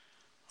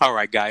All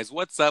right, guys,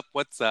 what's up?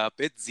 What's up?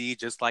 It's Z,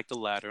 just like the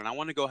letter, and I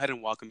want to go ahead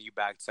and welcome you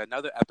back to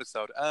another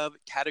episode of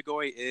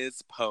Category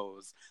is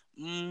Pose.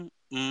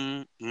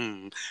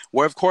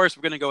 Where, of course,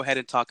 we're going to go ahead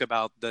and talk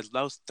about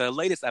the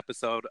latest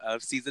episode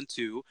of season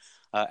two,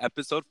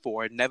 episode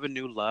four. Never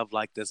knew love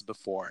like this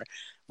before.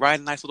 Right,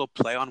 a nice little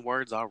play on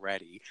words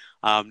already.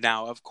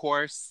 Now, of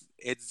course,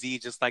 it's Z,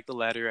 just like the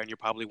letter, and you're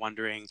probably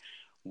wondering,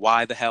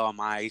 why the hell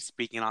am I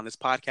speaking on this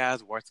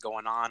podcast? What's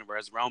going on?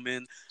 Where's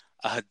Roman?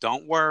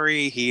 Don't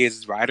worry, he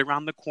is right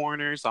around the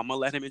corner, so I'm gonna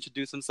let him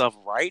introduce himself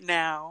right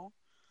now.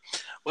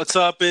 What's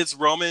up? It's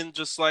Roman,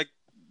 just like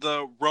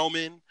the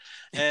Roman.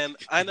 And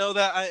I know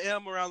that I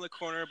am around the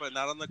corner, but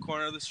not on the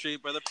corner of the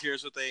street by the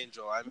Piers with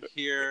Angel. I'm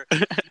here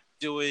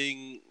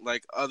doing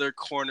like other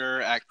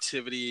corner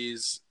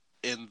activities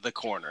in the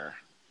corner.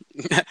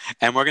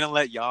 And we're gonna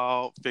let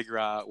y'all figure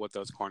out what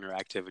those corner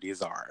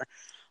activities are.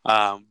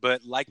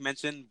 But like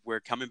mentioned, we're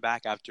coming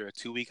back after a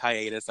 2 week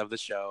hiatus of the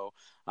show.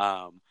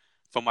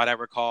 From what I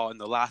recall in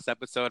the last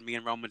episode, me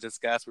and Roman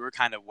discussed, we were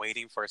kind of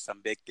waiting for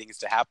some big things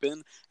to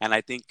happen. And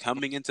I think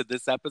coming into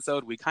this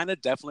episode, we kind of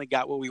definitely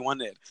got what we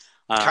wanted.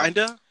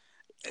 Kinda?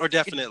 Or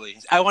definitely?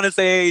 I want to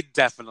say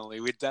definitely.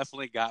 We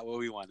definitely got what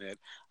we wanted.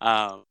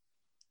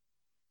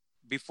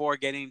 Before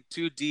getting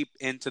too deep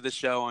into the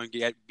show and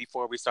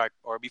before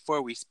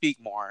we speak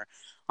more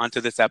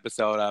onto this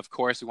episode, of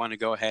course, we want to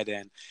go ahead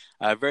and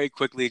very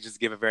quickly just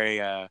give a very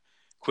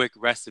quick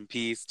rest in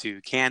peace to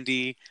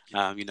Candy.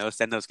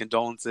 Send those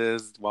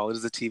condolences. While it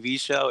is a TV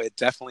show, it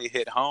definitely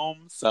hit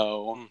home.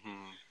 So,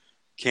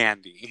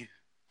 Candy.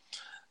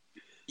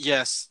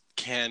 Yes,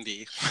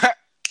 Candy.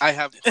 I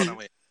have. Hold on,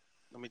 wait.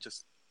 Let me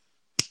just.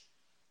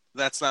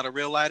 That's not a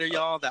real lighter,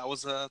 y'all. That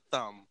was a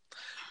thumb.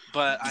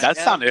 But that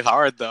sounded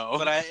hard, though.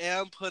 But I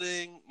am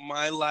putting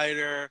my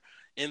lighter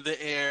in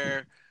the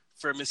air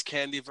for Miss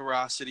Candy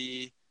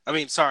Ferocity.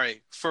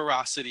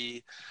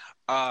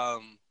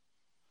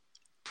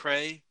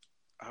 Pray.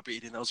 I'll be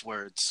eating those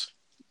words.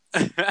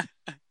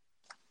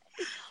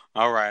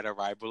 All right.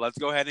 But let's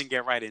go ahead and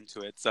get right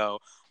into it. So,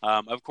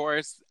 of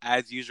course,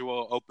 as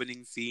usual,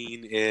 opening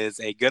scene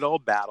is a good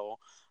old battle.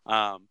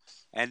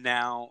 And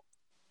now,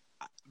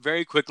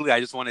 very quickly, I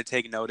just want to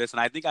take notice, and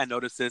I think I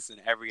noticed this in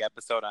every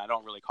episode, and I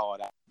don't really call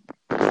it out.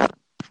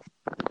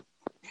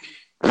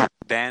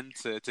 Then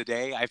to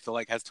today, I feel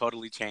like has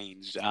totally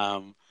changed.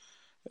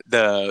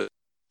 The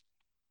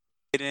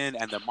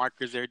and the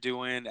markers they're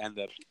doing, and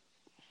the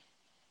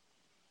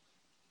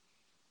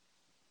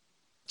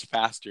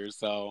faster.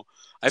 So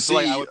I feel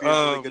like I would be a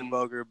really good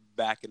Voger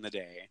back in the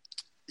day.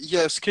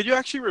 Yes, could you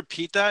actually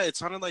repeat that? It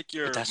sounded like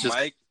your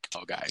mic.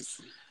 Oh, guys.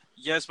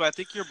 Yes, but I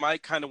think your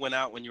mic kind of went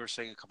out when you were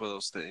saying a couple of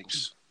those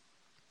things.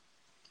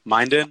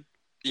 Mine did?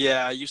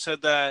 Yeah, you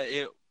said that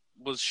it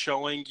was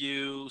showing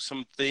you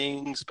some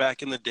things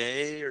back in the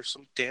day or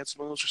some dance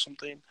moves or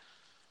something.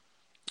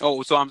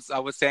 Oh, so I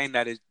was saying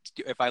that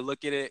if I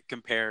look at it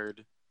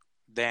compared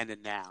then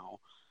and now,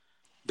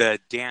 the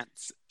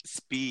dance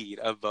speed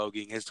of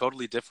voguing is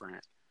totally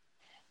different.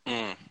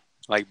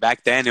 Like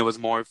back then, it was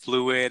more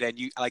fluid, and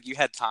you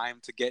had time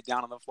to get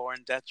down on the floor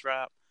and death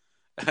drop.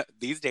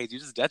 These days, you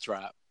just death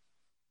drop.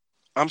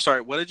 I'm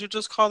sorry, what did you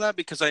just call that?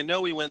 Because I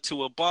know we went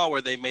to a ball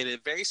where they made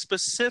it very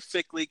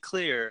specifically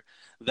clear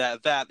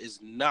that that is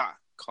not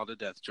called a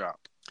death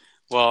drop.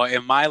 Well,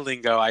 in my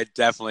lingo, I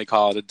definitely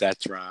call it a death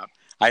drop.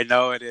 I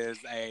know it is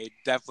a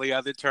definitely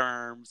other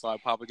term, so I'm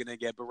probably going to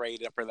get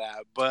berated for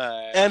that.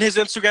 But and his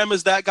Instagram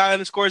is that guy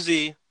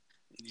 _Z.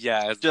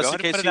 Yeah, just in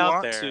case you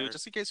want to.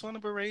 Just in case you want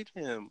to berate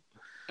him.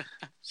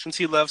 Since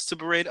he loves to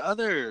berate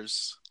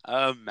others.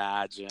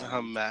 Imagine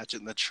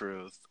the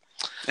truth.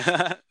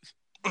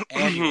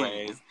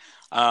 Anyways,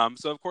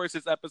 so of course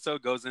this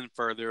episode goes in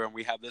further, and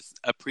we have this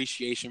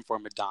appreciation for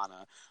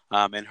Madonna,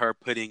 and her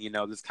putting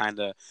this kind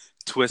of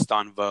twist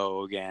on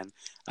Vogue, and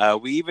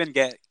we even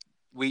get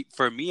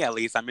for me at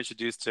least, I'm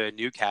introduced to a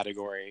new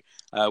category,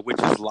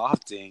 which is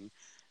lofting,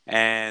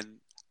 and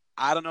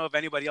I don't know if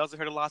anybody else has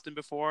heard of lofting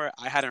before.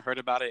 I hadn't heard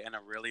about it in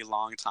a really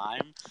long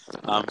time,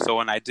 so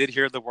when I did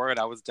hear the word,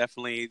 I was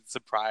definitely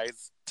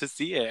surprised to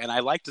see it, and I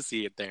like to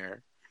see it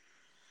there.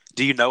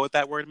 Do you know what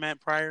that word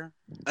meant prior?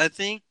 I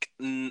think,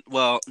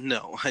 well,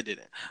 no, I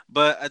didn't.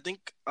 But I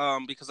think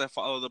because I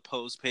follow the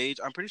Pose page,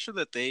 I'm pretty sure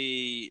that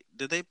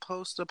did they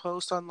post a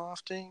post on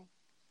lofting?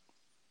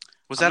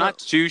 I'm not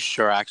too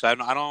sure, actually.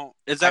 I don't.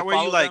 Is that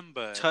where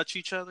you touch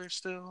each other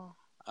still?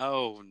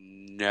 Oh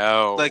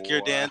no! Like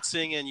you're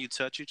dancing and you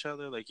touch each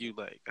other, I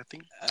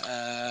think.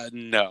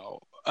 No.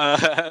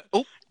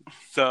 Oh.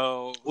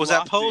 So was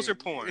that Pose or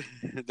porn?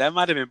 That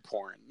might have been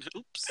porn.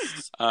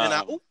 Oops.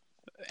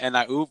 And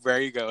I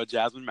there you go,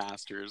 Jasmine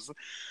Masters.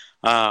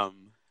 I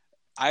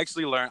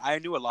actually learned. I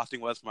knew what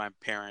lofting was from my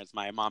parents.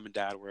 My mom and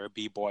dad were a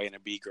B-boy and a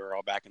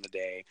B-girl back in the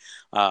day.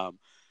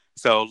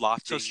 So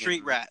lofting. So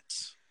street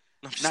rats.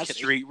 Not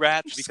street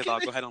rats, because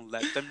I'll go ahead and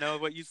let them know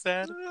what you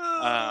said,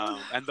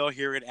 and they'll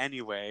hear it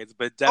anyways.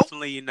 But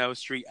definitely,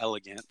 street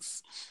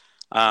elegance.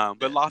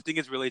 But lofting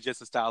is really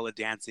just a style of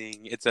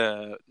dancing. It's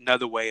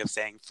another way of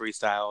saying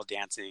freestyle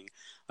dancing.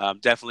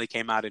 Definitely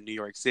came out in New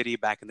York City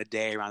back in the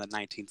day around the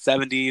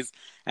 1970s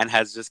and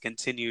has just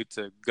continued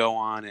to go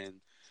on and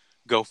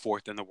go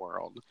forth in the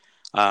world.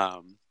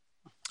 Um,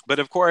 but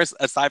of course,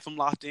 aside from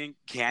lofting,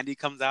 Candy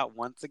comes out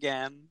once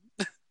again.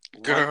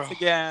 Once Girl,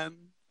 again.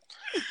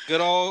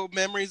 good old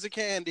memories of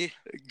Candy.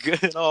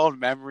 Good old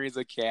memories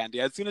of Candy.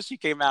 As soon as she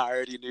came out, I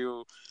already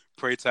knew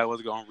Pray Tell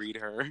was going to read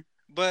her.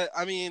 But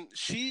I mean,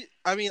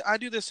 I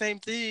do the same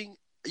thing.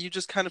 You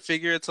just kind of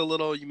figure it's a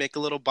little, you make a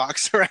little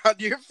box around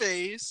your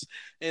face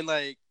and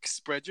like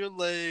spread your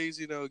legs,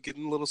 get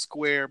in a little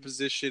square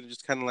position,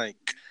 just kind of like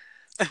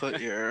put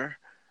your,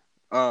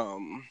 oh,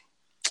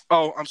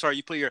 I'm sorry,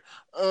 you put your,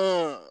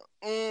 mm,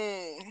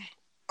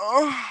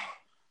 oh,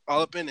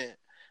 all up in it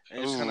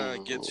and just kind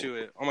of get to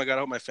it. Oh my God, I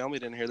hope my family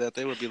didn't hear that.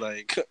 They would be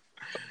like,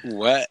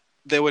 what?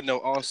 They would know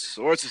all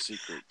sorts of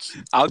secrets.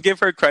 I'll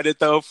give her credit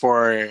though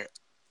for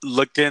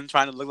trying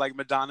to look like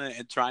Madonna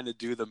and trying to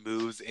do the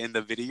moves in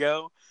the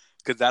video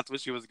because that's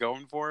what she was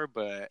going for.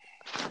 But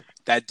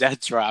that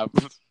death drop,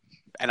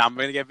 and I'm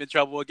gonna get in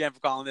trouble again for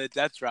calling it a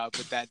death drop,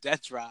 but that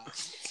death drop.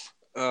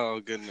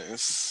 Oh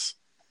goodness.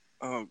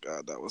 Oh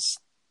God, that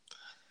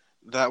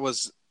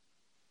was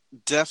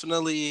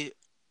definitely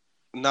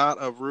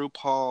not a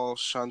RuPaul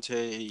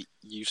Shantae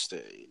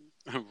Eustace.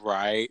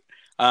 Right.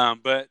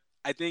 But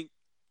I think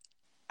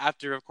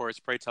after, of course,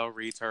 Pray Tell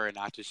reads her, and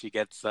after she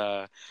gets,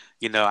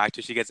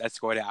 after she gets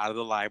escorted out of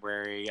the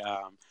library,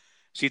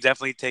 she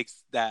definitely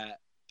takes that.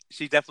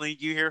 She definitely,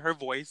 you hear her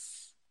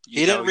voice.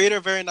 He didn't read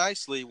her very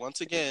nicely. Once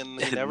again,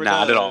 he never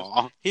not does. at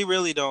all. He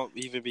really don't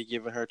even be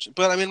giving her.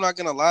 But I mean, I'm not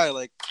gonna lie.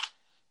 Like,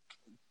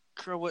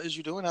 girl, what is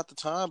you doing at the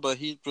time? But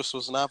he just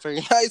was not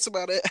very nice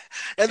about it.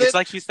 And then, it's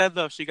like she said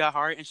though, she got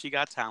heart and she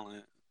got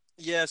talent.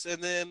 Yes,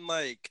 and then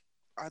like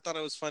I thought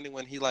it was funny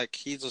when he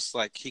just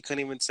like he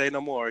couldn't even say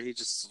no more. He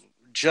just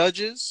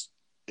judges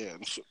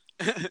and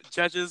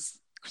judges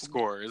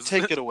scores.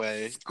 Take it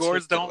away.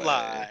 Scores don't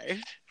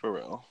lie. For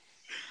real.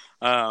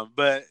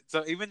 But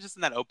so even just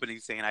in that opening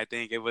scene, I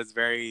think it was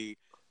very,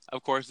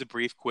 of course, a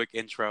brief, quick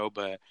intro,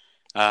 but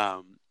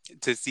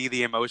to see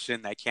the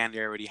emotion that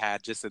Candy already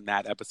had just in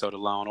that episode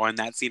alone, or in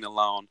that scene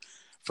alone,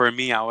 for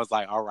me, I was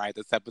like, all right,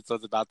 the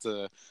episode's about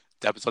to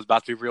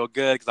be real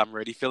good because I'm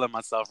already feeling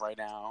myself right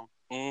now.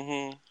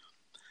 Mm-hmm.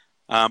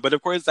 But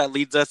of course, that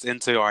leads us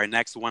into our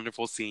next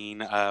wonderful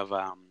scene of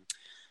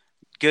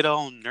good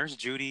old Nurse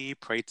Judy,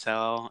 Pray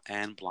Tell,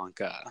 and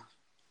Blanca.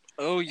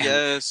 Oh,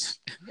 yes.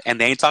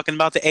 And they ain't talking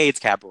about the AIDS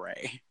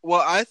cabaret.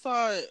 Well,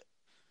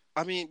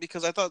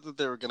 because I thought that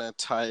they were going to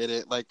tie it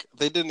in. Like,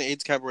 they did an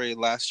AIDS cabaret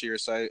last year,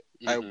 so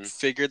I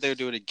figured they would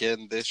do it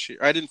again this year.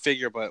 I didn't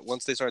figure, but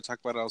once they started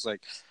talking about it, I was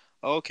like,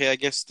 oh, okay, I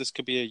guess this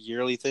could be a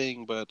yearly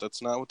thing, but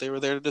that's not what they were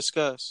there to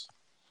discuss.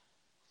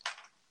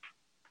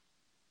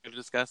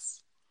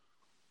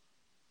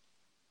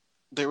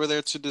 They were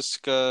there to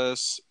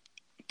discuss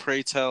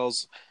Pray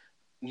Tell's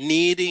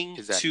needing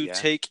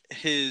take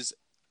his...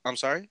 I'm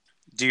sorry?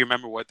 Do you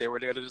remember what they were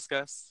there to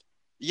discuss?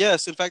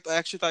 Yes. In fact, I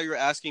actually thought you were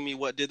asking me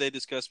what did they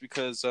discuss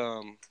because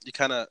you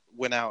kind of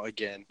went out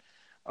again.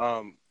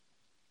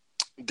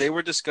 They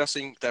were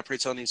discussing that Pray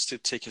Tell needs to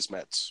take his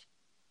meds.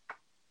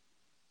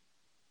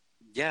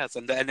 Yes,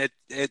 and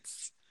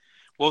it's...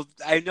 Well,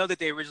 I know that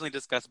they originally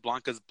discussed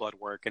Blanca's blood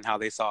work and how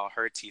they saw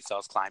her T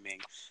cells climbing.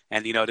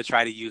 And, to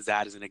try to use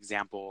that as an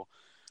example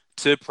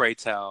to Pray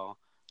Tell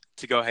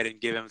to go ahead and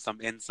give him some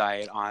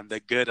insight on the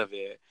good of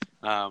it.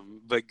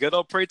 But good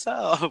old Pray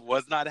Tell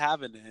was not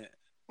having it.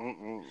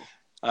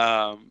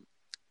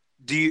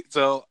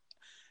 So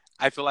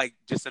I feel like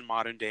just in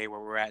modern day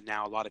where we're at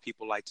now, a lot of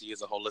people like to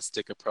use a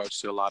holistic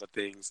approach to a lot of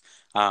things.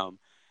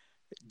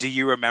 Do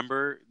you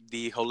remember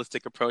the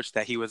holistic approach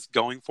that he was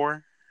going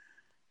for?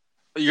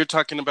 You're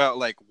talking about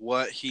like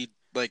what he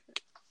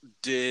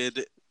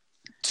did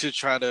to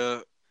try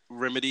to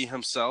remedy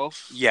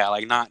himself? Yeah,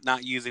 like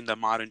not using the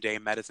modern day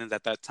medicines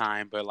at that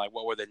time, but like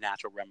what were the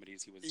natural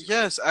remedies he was using?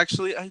 Yes,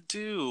 actually I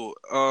do.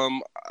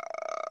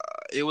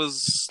 It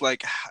was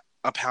like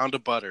a pound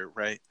of butter,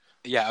 right?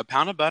 Yeah, a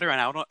pound of butter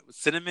and I don't know,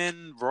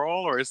 cinnamon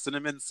roll or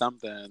cinnamon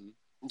something.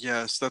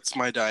 Yes, that's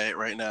my diet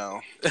right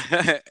now.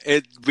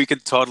 We can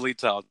totally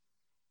tell.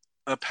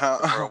 A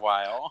pound for a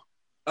while.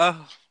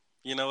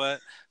 You know what?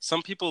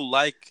 Some people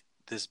like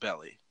this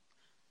belly.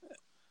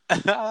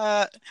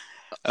 A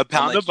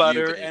pound of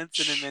butter and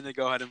cinnamon to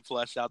go ahead and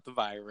flush out the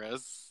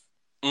virus.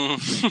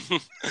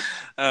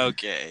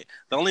 Okay.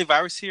 The only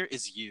virus here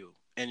is you,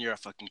 and you're a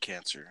fucking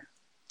cancer.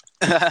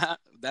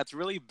 That's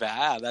really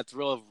bad. That's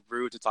real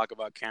rude to talk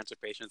about cancer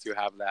patients who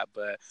have that,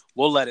 but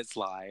we'll let it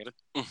slide.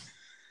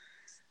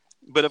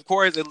 But of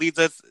course, it leads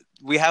us...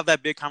 We have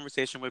that big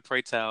conversation with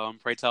Pray Tell, and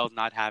Pray Tell's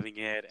not having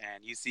it,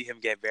 and you see him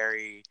get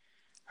very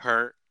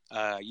hurt.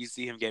 You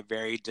see him get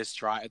very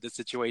distraught at the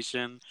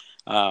situation.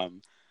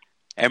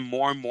 And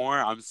more,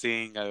 I'm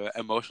seeing an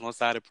emotional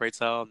side of Pray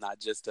Tell, not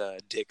just a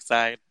dick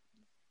side.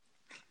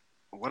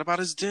 What about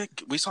his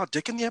dick? We saw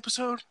dick in the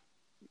episode?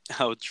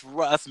 Oh,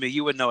 trust me,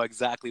 you would know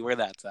exactly where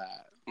that's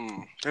at.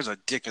 There's a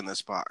dick in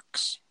this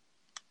box.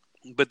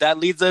 But that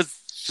leads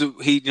us to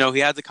he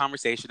has a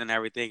conversation and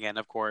everything, and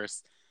of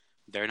course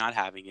they're not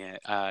having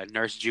it.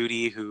 Nurse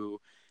Judy, who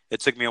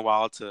it took me a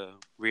while to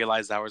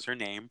realize that was her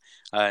name.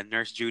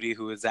 Nurse Judy,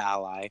 who is the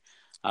ally,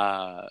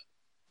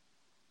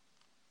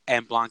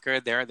 and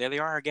Blanca, there they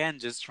are again,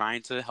 just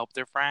trying to help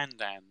their friend,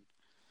 and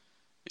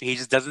he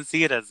just doesn't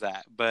see it as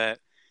that. But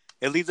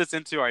it leads us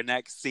into our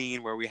next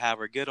scene where we have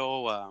our good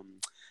old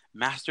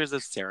Masters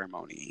of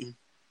Ceremony.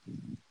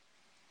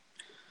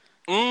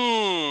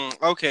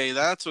 Okay,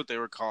 that's what they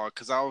were called,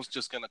 because I was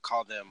just going to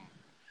call them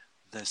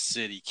the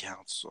City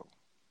Council.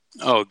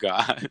 Oh,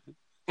 God.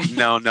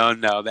 No.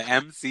 The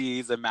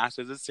MCs, the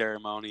Masters of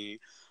Ceremony.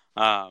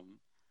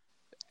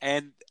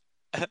 And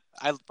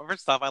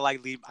first off, I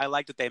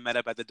like that they met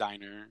up at the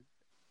diner.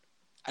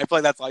 I feel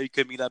like that's all you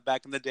could meet up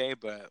back in the day,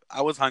 but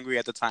I was hungry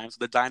at the time, so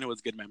the diner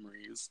was good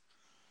memories.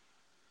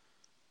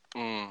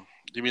 You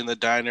mean the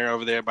diner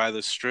over there by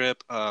the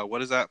strip?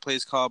 What is that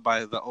place called?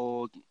 By the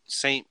old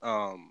Saint?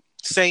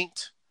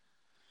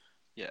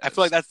 Yeah, I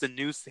feel like that's the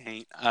new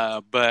Saint,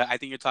 but I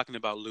think you're talking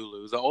about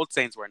Lulu's. The old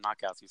Saints where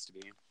Knockouts used to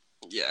be.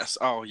 Yes.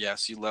 Oh,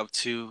 yes. You love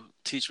to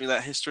teach me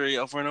that history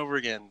over and over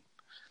again.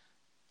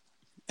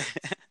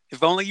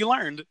 If only you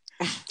learned.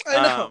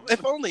 I know.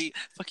 If only.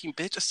 Fucking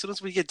bitch. As soon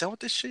as we get done with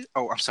this shit.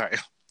 Oh, I'm sorry.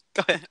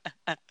 Go ahead.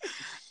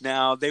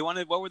 Now,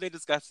 what were they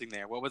discussing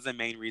there? What was the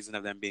main reason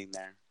of them being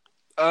there?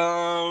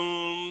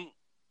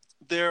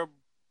 Their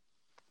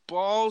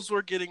balls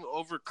were getting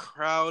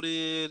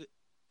overcrowded.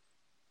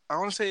 I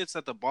want to say it's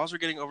that the balls were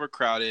getting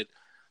overcrowded.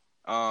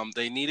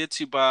 They need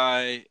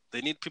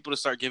people to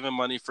start giving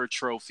money for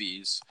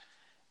trophies,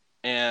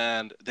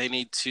 and they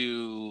need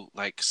to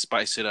like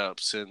spice it up,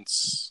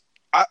 since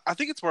I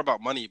think it's more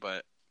about money,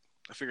 but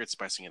I figured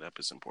spicing it up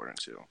is important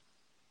too.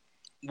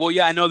 Well,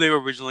 yeah, I know they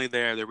were originally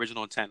there. The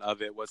original intent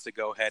of it was to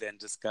go ahead and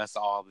discuss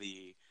all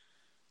the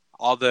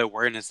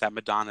awareness that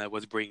Madonna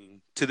was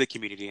bringing to the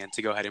community, and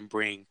to go ahead and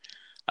bring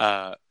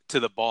to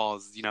the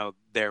balls,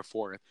 their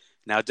forth.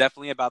 Now,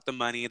 definitely about the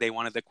money. They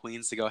wanted the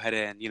queens to go ahead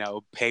and,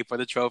 pay for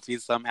the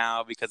trophies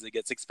somehow because it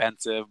gets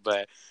expensive.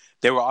 But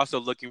they were also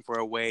looking for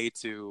a way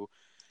to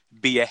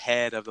be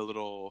ahead of the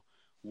little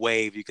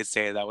wave, you could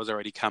say, that was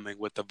already coming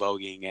with the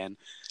voguing. And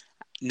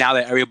now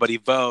that everybody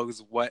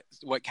vogues, what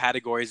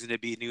category is going to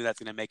be new that's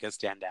going to make us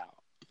stand out?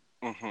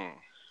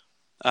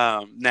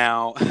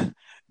 Now,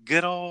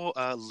 good old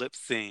lip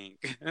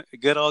sync.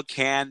 Good old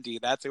Candy.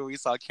 That's where we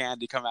saw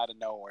Candy come out of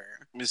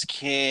nowhere. Miss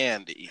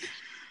Candy.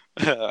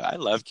 I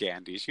love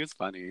Candy. She was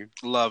funny.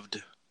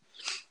 Loved.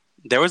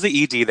 There was an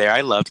ED there.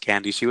 I loved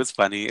Candy. She was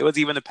funny. It was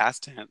even the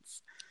past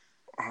tense.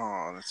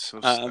 Oh, that's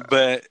so sad.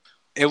 But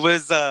it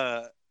was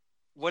do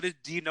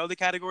you know the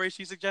category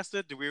she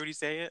suggested? Did we already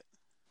say it?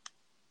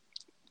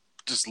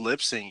 Just lip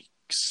syncing.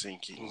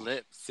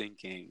 Lip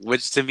syncing.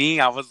 Which to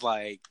me, I was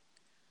like,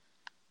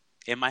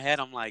 in my head,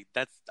 I'm like,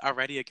 that's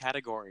already a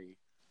category.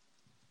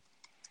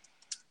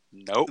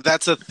 Nope.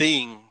 That's a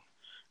thing.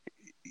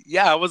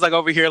 Yeah, I was like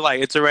over here,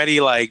 like it's already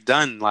like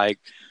done, like.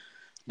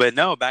 But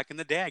no, back in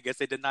the day, I guess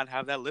they did not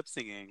have that lip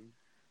singing.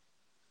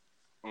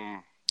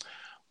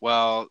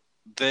 Well,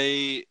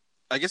 I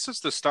guess it's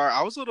the start.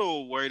 I was a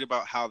little worried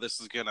about how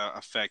this is gonna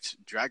affect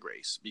Drag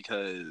Race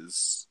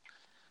because,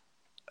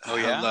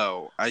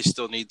 hello, I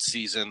still need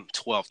season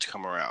 12 to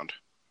come around.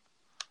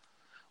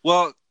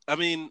 Well, I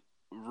mean,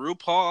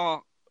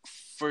 RuPaul,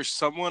 for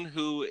someone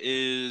who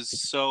is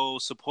so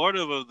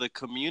supportive of the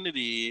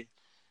community,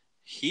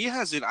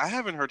 I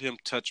haven't heard him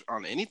touch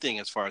on anything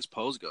as far as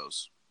pose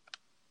goes.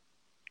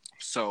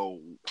 So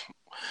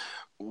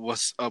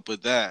what's up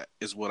with that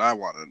is what I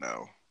want to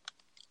know.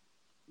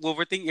 Well,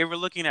 if we're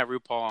looking at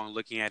RuPaul and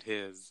looking at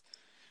his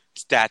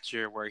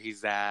stature, where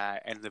he's at,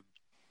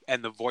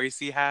 and the voice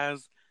he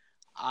has,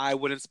 I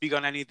wouldn't speak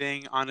on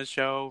anything on the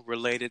show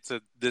related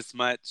to this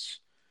much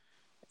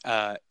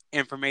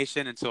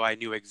information until I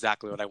knew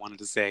exactly what I wanted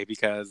to say,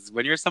 because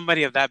when you're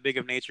somebody of that big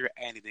of nature,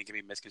 anything can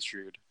be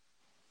misconstrued.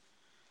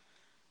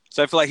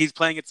 So I feel like he's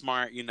playing it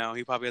smart.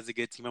 He probably has a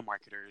good team of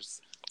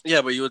marketers.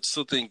 Yeah, but you would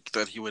still think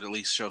that he would at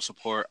least show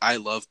support. I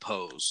love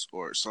pose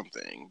or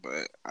something,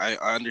 but I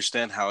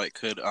understand how it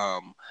could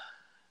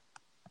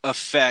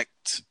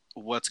affect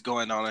what's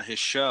going on in his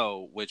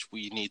show, which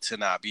we need to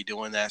not be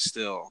doing that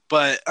still.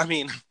 But I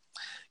mean,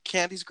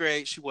 Candy's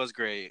great. She was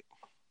great.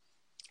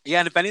 Yeah,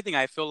 and if anything,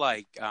 I feel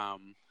like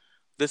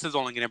this is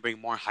only going to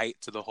bring more height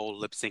to the whole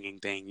lip singing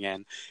thing,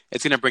 and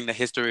it's going to bring the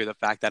history of the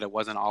fact that it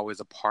wasn't always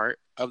a part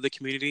of the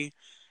community.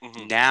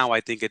 Mm-hmm. Now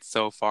I think it's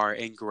so far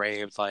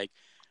engraved, like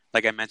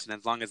I mentioned,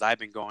 as long as I've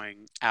been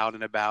going out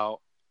and about,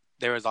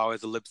 there was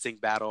always a lip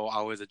sync battle,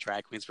 always a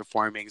drag queens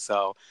performing.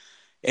 So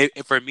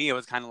for me, it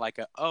was kind of like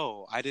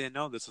I didn't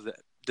know this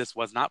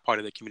was not part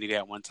of the community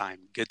at one time.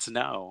 Good to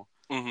know.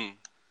 Mm-hmm.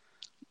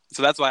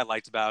 So that's what I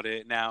liked about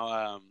it.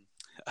 Now,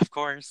 of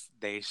course,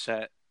 they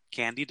shut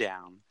Candy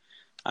down.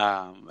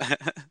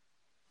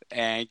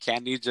 And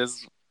Candy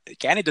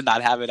did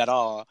not have it at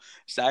all.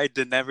 I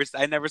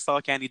never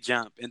saw Candy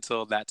jump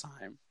until that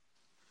time.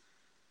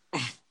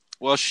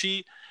 Well,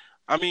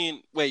 I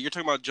mean, wait, you're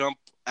talking about jump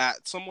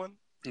at someone?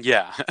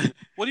 Yeah.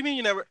 What do you mean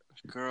you never?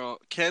 Girl,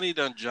 Candy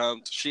done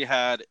jumped. She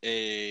had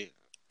a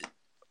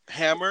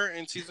hammer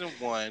in season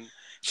 1.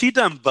 She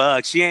done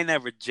bugged. She ain't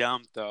never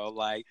jumped though.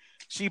 Like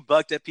she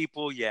bucked at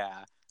people,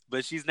 yeah,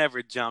 but she's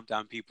never jumped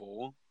on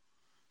people.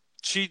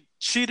 She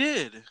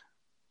did.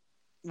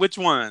 Which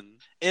one?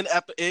 In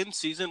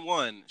season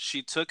 1,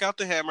 she took out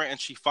the hammer and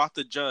she fought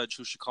the judge,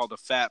 who she called a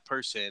fat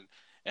person,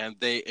 and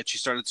she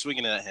started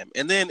swinging at him.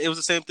 And then it was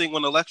the same thing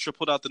when Elektra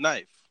pulled out the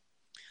knife.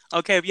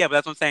 Okay, yeah, but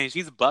that's what I'm saying.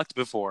 She's bucked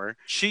before,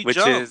 She which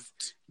is,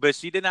 jumped. but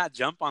she did not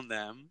jump on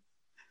them.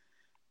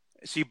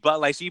 She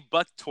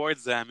bucked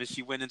towards them and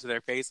she went into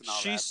their face and all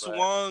She that. But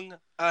swung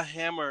a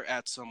hammer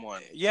at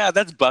someone. yeah,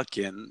 that's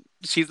bucking.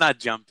 She's not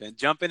jumping.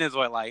 Jumping is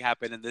what like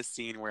happened in this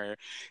scene where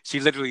she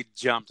literally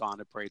jumped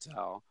onto Pray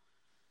Tell,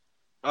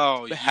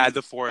 Oh, had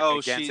the fork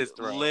against she his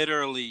throat.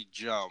 literally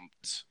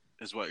jumped,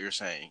 is what you're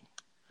saying.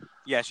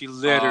 Yeah, she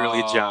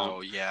literally Oh,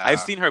 jumped. yeah. I've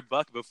seen her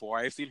buck before.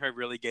 I've seen her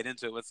really get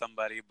into it with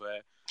somebody,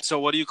 but So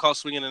what do you call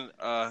swinging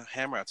a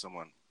hammer at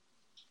someone?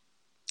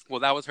 well,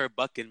 that was her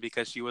bucking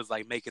because she was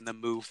like making the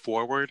move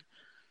forward.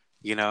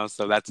 You know,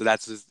 so that's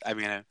just. I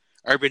mean,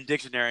 Urban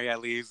Dictionary at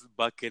least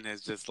bucking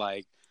is just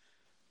like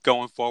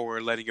going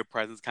forward, letting your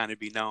presence kind of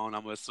be known.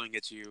 I'm gonna swing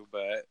at you,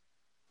 but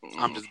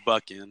I'm just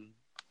bucking.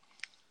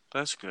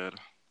 That's good.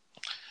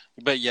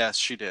 But yes,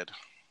 she did.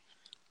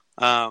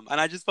 And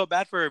I just felt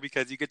bad for her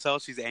because you could tell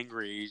she's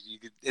angry.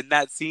 In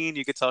that scene,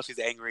 you could tell she's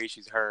angry.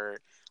 She's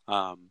hurt.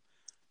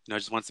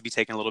 Just wants to be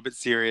taken a little bit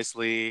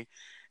seriously.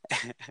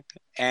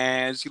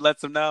 And she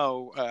lets him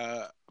know.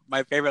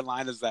 My favorite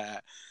line is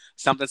that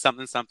something,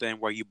 something, something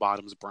where you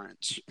bottoms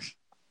brunch.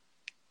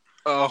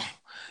 Oh,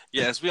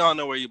 yes, we all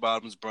know where you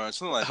bottoms brunch.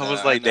 Something like that. I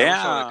was like,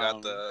 damn. I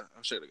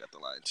should have got the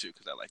line too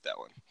because I like that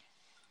one.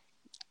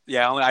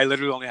 Yeah, I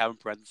literally only have in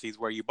parentheses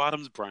where you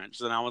bottoms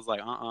brunch, and I was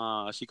like,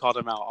 She called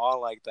him out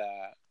all like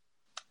that.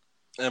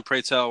 And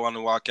Pray Tell want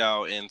to walk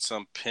out in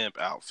some pimp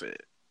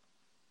outfit,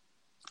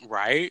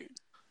 right?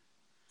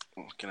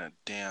 Looking a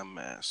damn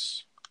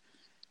mess.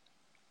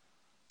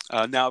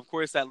 Now, of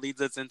course, that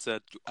leads us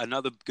into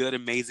another good,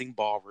 amazing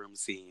ballroom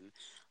scene.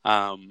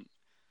 And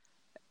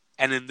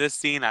in this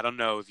scene, I don't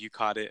know if you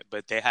caught it,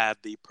 but they had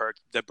the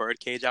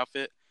birdcage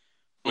outfit,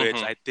 which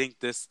I think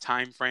this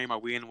time frame, are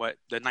we in what,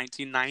 the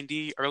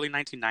early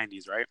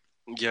 1990s, right?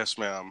 Yes,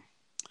 ma'am.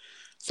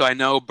 So I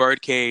know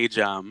Birdcage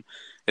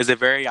is a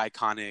very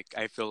iconic,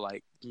 I feel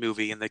like,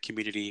 movie in the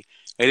community.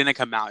 It didn't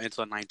come out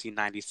until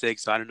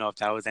 1996, so I don't know if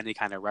that was any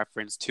kind of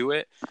reference to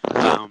it,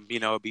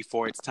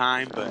 before its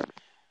time, but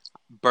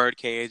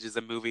Birdcage is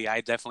a movie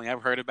I definitely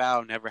have heard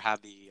about. Never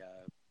had the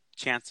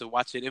chance to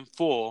watch it in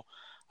full,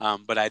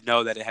 but I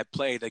know that it had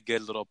played a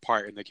good little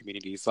part in the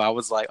community. So I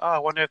was like, oh, I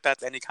wonder if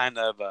that's any kind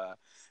of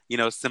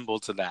symbol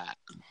to that.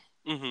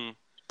 Mm-hmm.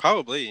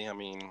 Probably. I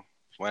mean,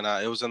 why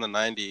not? It was in the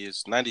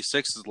 90s.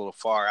 96 is a little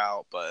far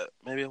out, but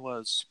maybe it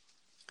was.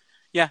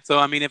 Yeah. So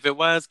I mean, if it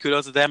was,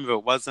 kudos to them. If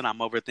it wasn't, I'm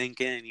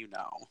overthinking.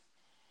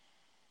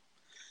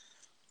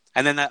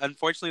 And then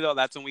unfortunately, though,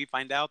 that's when we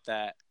find out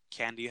that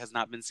Candy has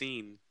not been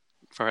seen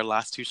for her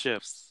last 2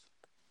 shifts.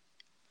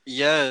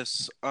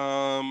 Yes.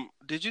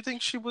 Did you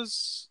think she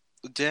was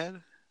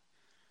dead?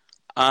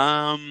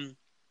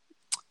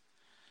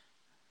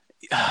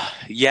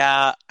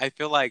 Yeah, I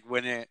feel like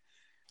when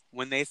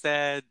they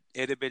said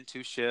it had been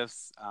 2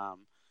 shifts,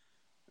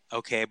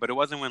 okay, but it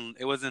wasn't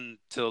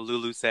until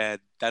Lulu said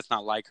that's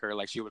not like her,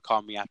 like she would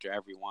call me after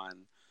every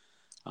one,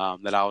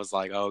 that I was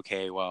like,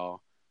 okay,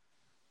 well,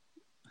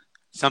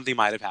 something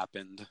might have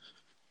happened.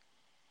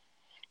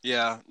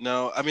 Yeah,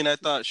 no, I mean, I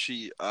thought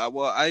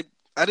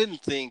I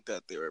didn't think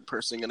that they were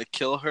personally going to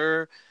kill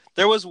her.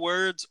 There was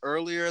words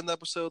earlier in the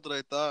episode that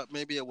I thought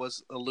maybe it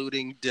was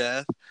alluding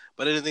death,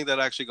 but I didn't think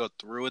that I'd actually go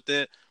through with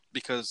it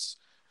because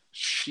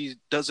she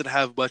doesn't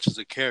have much as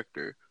a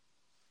character.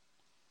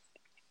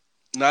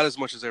 Not as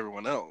much as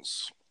everyone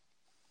else.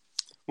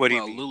 What do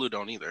you mean? Lulu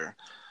don't either.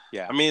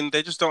 Yeah. I mean,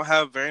 they just don't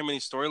have very many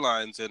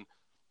storylines, and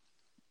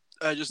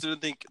I just didn't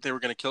think they were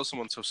going to kill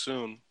someone so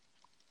soon.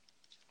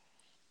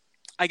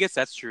 I guess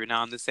that's true.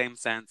 Now, in the same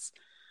sense,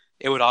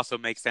 it would also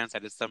make sense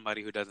that it's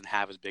somebody who doesn't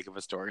have as big of a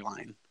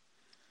storyline.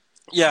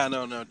 Yeah,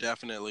 no,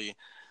 definitely.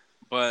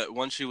 But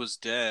once she was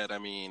dead, I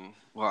mean,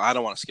 well, I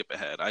don't want to skip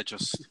ahead. I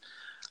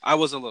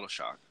was a little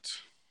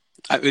shocked.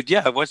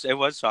 Yeah, it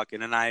was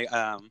shocking,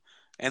 and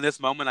in this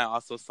moment, I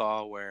also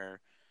saw where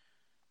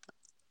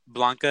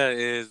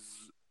Blanca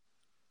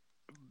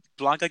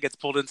gets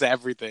pulled into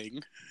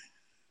everything.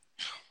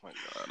 Oh my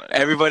God,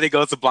 everybody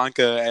goes to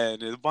Blanca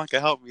and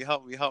Blanca, help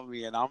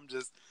me, and I'm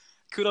just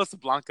kudos to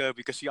Blanca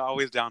because she's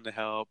always down to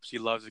help. She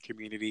loves the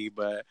community,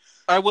 but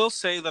I will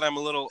say that I'm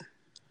a little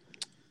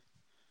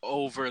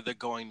over the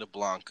going to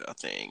Blanca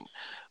thing.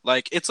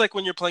 Like, it's like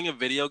when you're playing a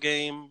video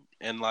game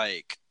and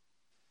like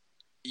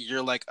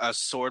you're like a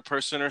sword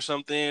person or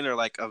something, or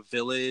like a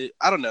village.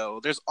 I don't know.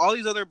 There's all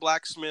these other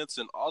blacksmiths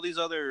and all these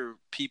other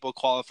people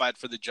qualified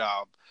for the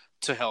job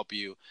to help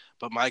you.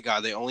 But my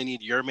God, they only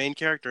need your main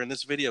character in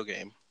this video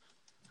game.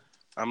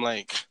 I'm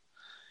like,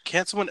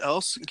 Can't someone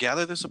else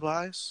gather the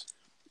supplies?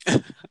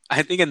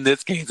 I think in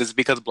this case, it's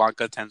because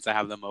Blanca tends to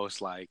have the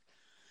most like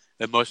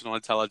emotional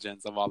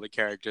intelligence of all the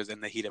characters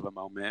in the heat of a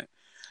moment.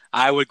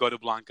 I would go to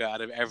Blanca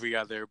out of every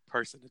other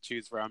person to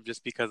choose from,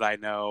 just because I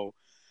know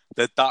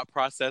the thought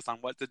process on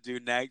what to do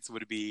next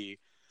would be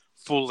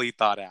fully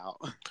thought out.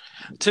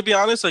 To be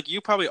honest, like, you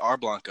probably are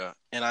Blanca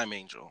and I'm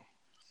Angel.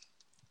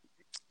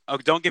 Oh,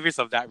 don't give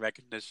yourself that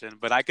recognition,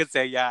 but I could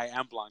say, yeah, I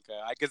am Blanca.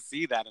 I could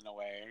see that in a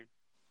way.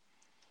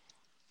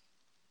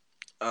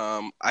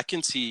 I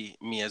can see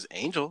me as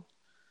Angel.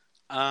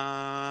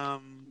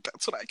 Um,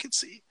 That's what I can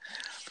see.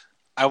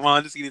 I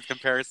wanted to see these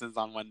comparisons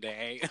on one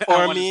day. Or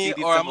I want to me, see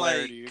these or I'm like,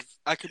 similarities.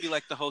 I could be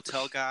like the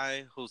hotel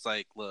guy who's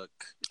like, look,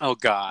 Oh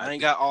God, I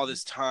ain't got all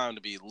this time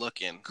to be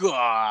looking.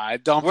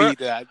 God, don't We're-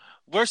 be that.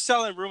 We're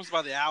selling rooms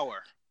by the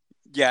hour.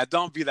 Yeah,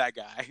 don't be that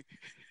guy.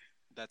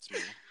 That's me.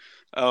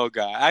 Oh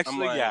God, I'm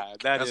actually, like, yeah,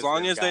 that as is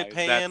long him, as they guys.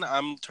 paying, That's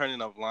I'm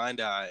turning a blind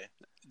eye.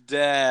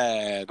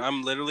 dead.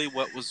 I'm literally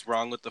what was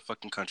wrong with the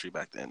fucking country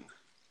back then.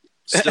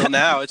 Still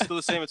now, it's still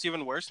the same. It's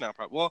even worse now.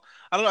 Probably. Well,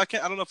 I don't know.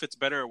 I don't know if it's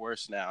better or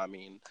worse now. I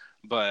mean,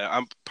 but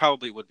I'm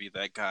probably would be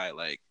that guy.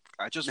 Like,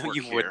 I just No, work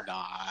you here. would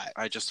not.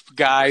 I just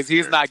Guys, work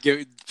he's here. not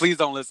giving. Please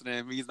don't listen to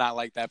him. He's not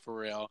like that for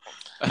real.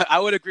 I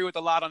would agree with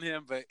a lot on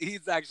him, but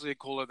he's actually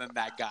cooler than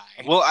that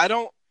guy. Well, I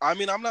don't. I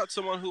mean, I'm not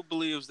someone who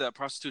believes that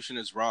prostitution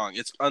is wrong.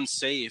 It's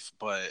unsafe,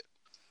 but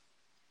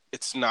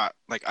it's not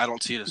like I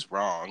don't see it as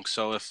wrong.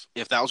 So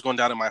if that was going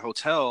down in my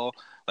hotel,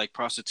 like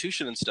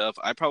prostitution and stuff,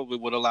 I probably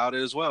would allow it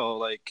as well.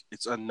 Like,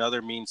 it's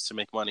another means to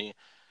make money.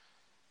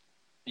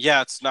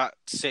 Yeah, it's not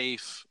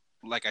safe,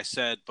 like I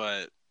said,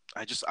 but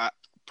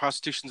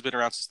prostitution's been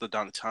around since the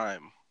dawn of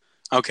time.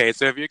 Okay,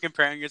 so if you're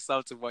comparing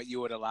yourself to what you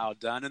would allow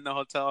done in the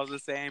hotel is the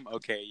same,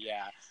 okay,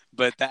 yeah.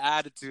 But the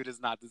attitude is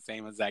not the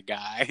same as that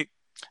guy.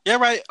 Yeah,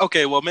 right.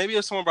 Okay, well, maybe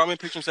if someone brought me a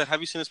picture and said,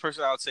 "Have you seen this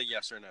person?" I would say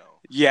yes or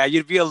no. Yeah,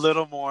 you'd be a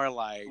little more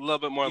like, A little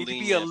bit more you'd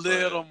lenient, be a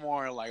little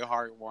more like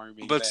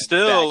heartwarming. but than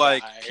still, that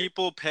like, guy.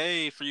 people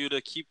pay for you to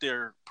keep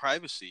their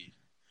privacy.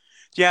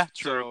 Yeah,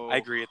 true. So- I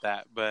agree with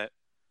that. But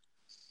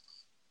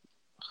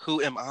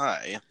Who am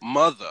I,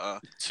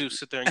 mother, to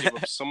sit there and give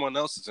up someone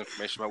else's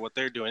information about what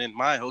they're doing in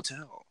my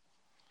hotel?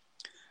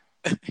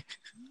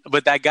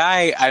 But that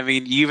guy, I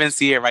mean, you even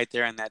see it right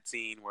there in that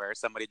scene where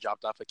somebody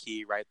dropped off a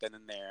key right then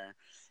and there.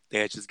 They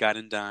had just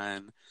gotten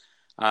done.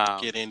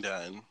 Getting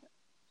done.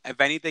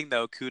 If anything,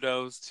 though,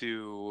 kudos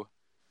to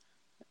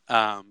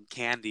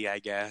Candy, I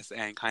guess,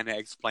 and kind of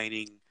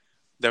explaining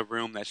the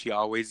room that she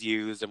always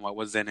used and what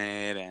was in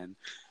it, and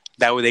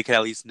that way they could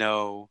at least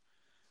know,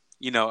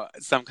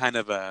 some kind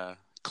of a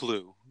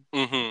clue,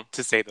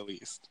 to say the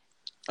least.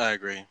 I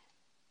agree.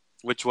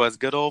 Which was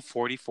good old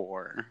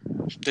 44.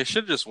 They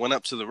should have just went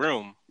up to the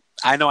room.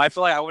 I know. I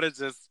feel like I would have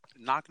just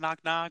knock,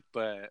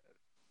 but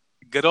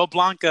good old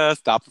Blanca,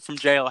 stop it from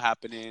jail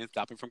happening,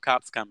 stop it from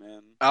cops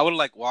coming. I would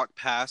like walk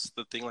past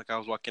the thing like I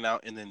was walking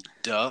out and then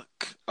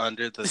duck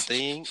under the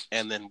thing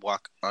and then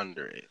walk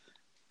under it.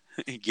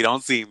 You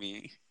don't see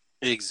me.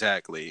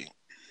 Exactly.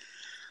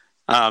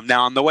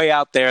 Now on the way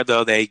out there,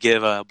 though, they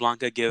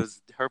Blanca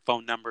gives her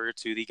phone number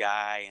to the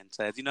guy and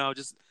says,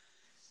 just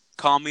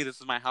call me. This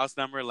is my house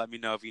number. Let me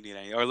know if you need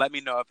any, or let me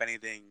know if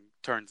anything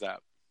turns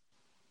up.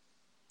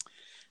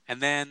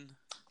 And then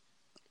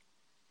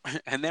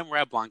we're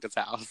at Blanca's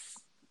house.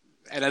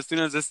 And as soon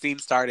as this scene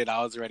started,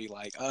 I was already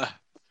like,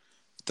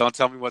 don't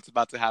tell me what's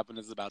about to happen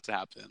is about to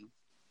happen.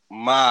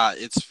 Ma,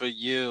 it's for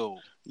you.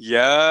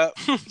 Yep.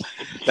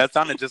 That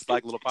sounded just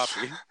like Little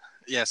Poppy.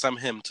 Yes, I'm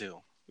him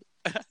too.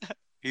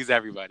 He's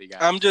everybody,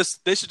 guys.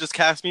 They should just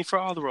cast me for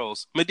all the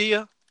roles.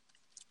 Medea.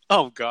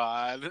 Oh,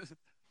 God.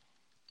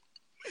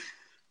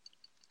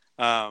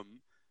 But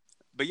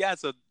yeah,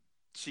 so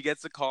she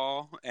gets a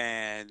call,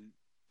 and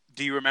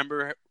do you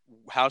remember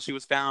how she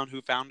was found?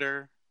 Who found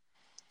her?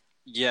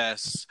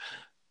 Yes.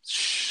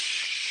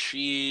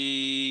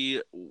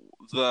 The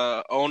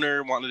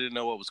owner wanted to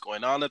know what was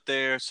going on up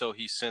there, so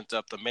he sent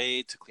up the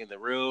maid to clean the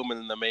room, and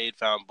then the maid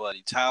found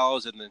bloody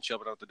towels, and then she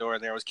opened up the door,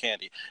 and there was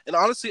Candy. And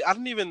honestly, I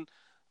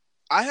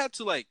had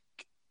to like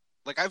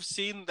I've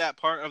seen that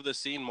part of the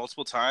scene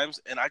multiple times,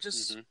 and I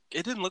just,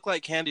 it didn't look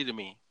like Candy to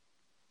me.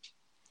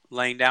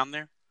 Laying down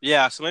there?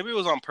 Yeah, so maybe it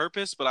was on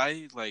purpose, but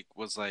I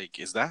was like,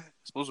 is that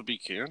supposed to be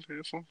Candy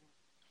or something?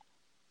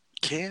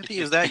 Candy,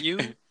 is that you?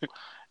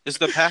 Is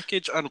the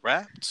package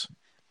unwrapped?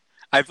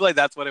 I feel like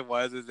that's what it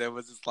was. It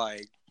was just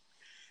like,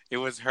 it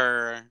was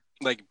her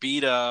like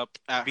beat up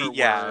at her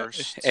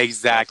worst.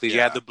 Exactly. Yeah.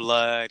 You had the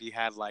blood. You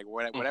had like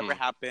whatever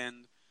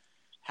happened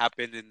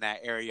in that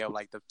area,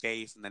 like the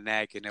face and the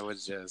neck, and it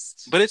was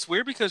just. But it's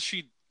weird because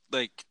she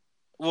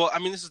well, I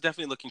mean, this is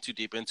definitely looking too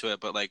deep into it,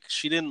 but like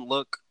she didn't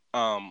look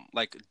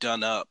like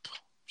done up.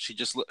 She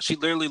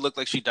literally looked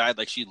like she died,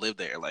 like she lived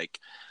there, like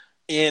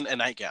in a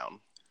nightgown.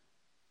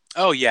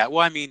 Oh yeah, well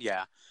I mean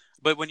yeah,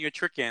 but when you're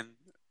tricking,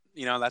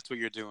 that's what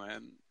you're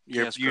doing.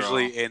 You're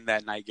usually in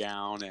that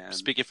nightgown. And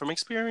speaking from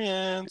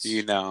experience,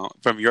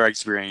 from your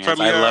experience, I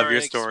love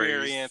your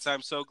stories.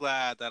 I'm so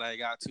glad that I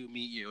got to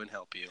meet you and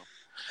help you.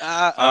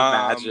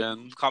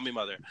 Imagine. Call me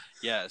mother.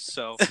 Yes.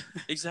 So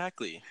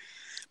exactly.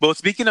 Well,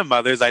 speaking of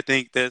mothers, I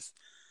think this.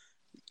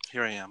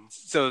 Here I am.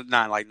 So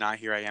not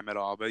here I am at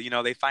all, but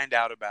they find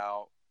out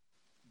about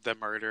the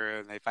murder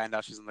and they find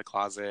out she's in the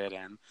closet,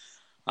 and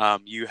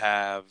you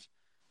have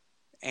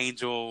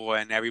Angel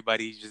and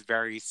everybody just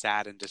very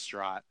sad and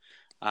distraught.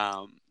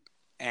 Um,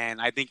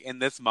 and I think in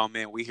this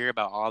moment we hear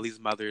about all these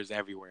mothers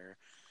everywhere.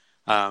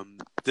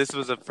 This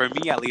was for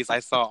me at least. I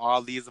saw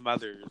all these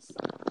mothers.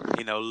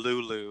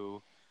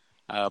 Lulu,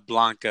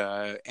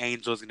 Blanca,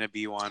 Angel's gonna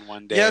be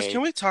one Yes. day.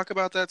 Can we talk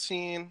about that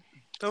scene?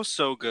 That was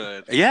so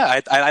good.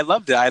 Yeah, I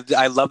loved it.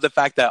 I love the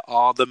fact that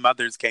all the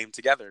mothers came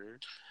together.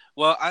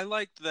 Well, I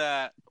liked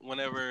that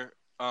whenever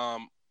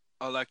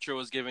Electra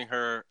was giving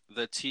her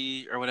the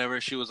tea or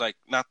whatever, she was like,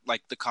 not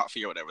like the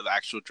coffee or whatever, the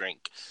actual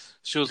drink.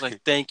 She was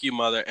like, "Thank you,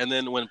 mother." And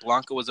then when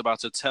Blanca was about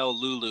to tell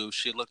Lulu,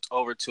 she looked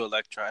over to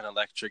Electra, and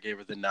Electra gave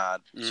her the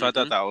nod. So I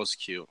thought that was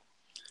cute.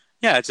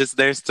 Yeah, it's just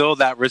there's still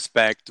that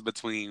respect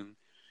between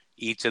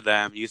each of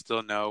them. You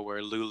still know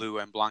where Lulu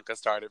and Blanca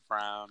started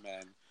from,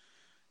 and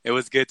it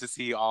was good to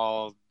see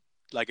all,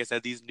 like I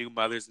said, these new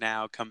mothers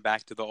now come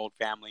back to the old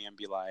family and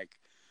be like,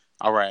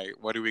 all right,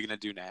 what are we going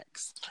to do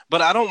next?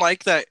 But I don't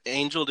like that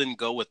Angel didn't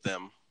go with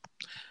them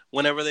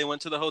whenever they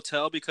went to the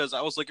hotel, because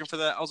I was looking for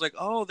that. I was like,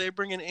 oh, they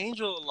bring an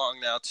Angel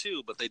along now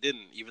too, but they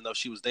didn't, even though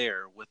she was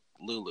there with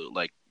Lulu.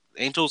 Like,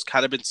 Angel's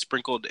kind of been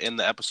sprinkled in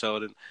the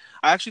episode, and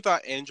I actually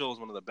thought Angel was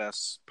one of the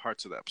best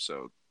parts of the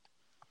episode.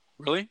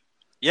 Really?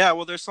 Yeah,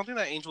 well, there's something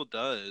that Angel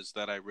does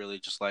that I really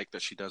just like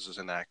that she does as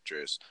an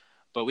actress,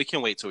 but we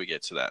can wait till we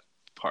get to that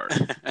part.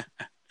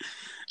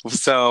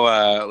 So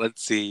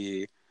let's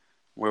see.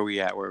 Where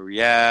we at?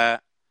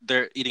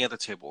 They're eating at the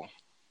table.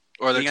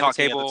 Or they're Eating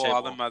talking at the table, at the table.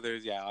 all the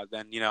mothers, yeah.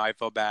 Then, I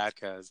feel bad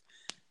because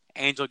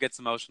Angel gets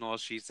emotional.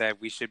 She said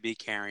we should be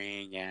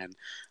carrying, and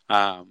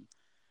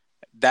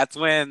that's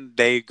when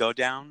they go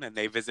down and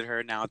they visit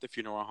her now at the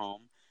funeral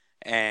home.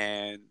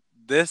 And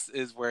this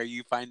is where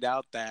you find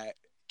out that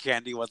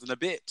Candy wasn't a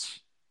bitch.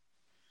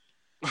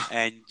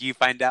 And you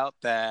find out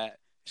that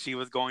she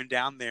was going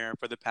down there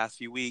for the past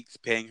few weeks,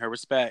 paying her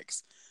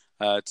respects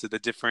to the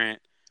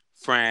different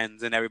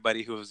friends and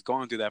everybody who was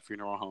going through that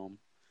funeral home.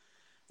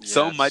 Yes.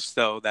 So much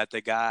so that the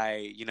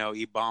guy,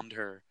 he bombed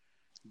her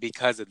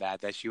because of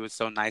that she was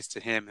so nice to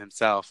him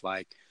himself.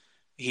 Like,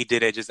 he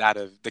did it just out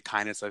of the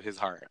kindness of his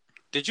heart.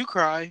 Did you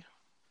cry?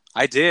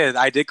 I did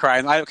cry.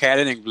 I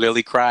didn't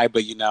really cry,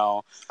 but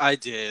I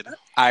did.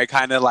 I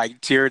kind of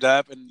like teared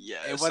up, and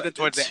yes, it wasn't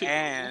towards the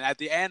end. At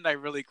the end, I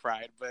really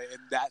cried, but in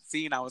that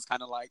scene, I was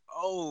kind of like,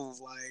 oh,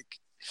 like.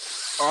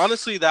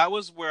 Honestly, that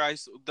was where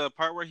the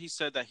part where he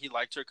said that he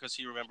liked her because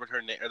he remembered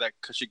her name, or that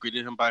because she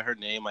greeted him by her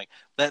name, like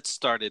that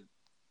started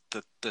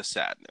the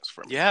sadness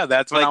for me. Yeah,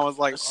 that's when I was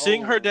like,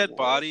 seeing her dead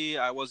body.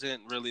 I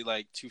wasn't really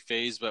like too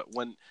phased, but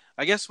when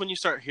you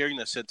start hearing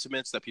the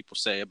sentiments that people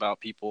say about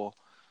people.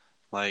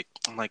 Like,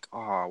 I'm like,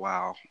 oh,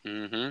 wow.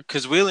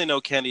 Because we really know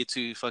Candy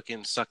to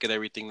fucking suck at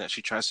everything that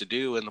she tries to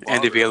do in the ballroom.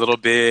 And to be a little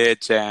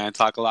bitch and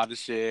talk a lot of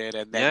shit.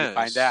 And then you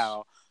find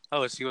out,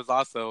 she was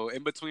also,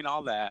 in between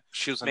all that,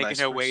 she was making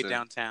her way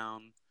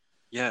downtown.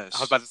 Yes. I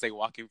was about to say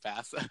walking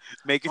fast.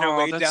 Making her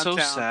way downtown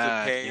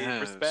to pay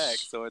respect.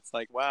 So it's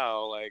like,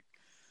 wow, like,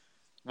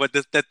 what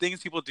the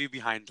things people do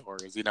behind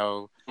doors,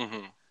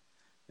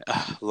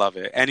 Love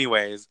it.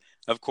 Anyways,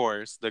 of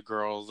course, the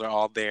girls are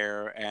all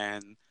there,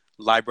 and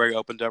library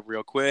opened up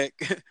real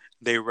quick.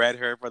 They read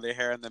her for the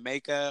hair and the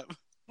makeup.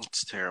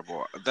 It's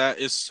terrible. That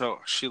is so.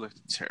 She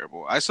looked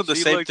terrible. I said the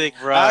same thing.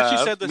 Rough. I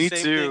actually said the same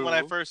thing when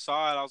I first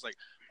saw it. I was like,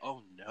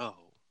 oh no.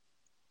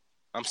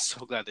 I'm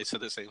so glad they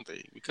said the same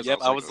thing because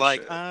I was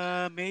like,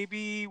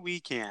 maybe we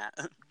can't.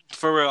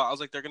 For real, I was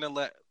like, they're gonna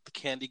let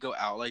Candy go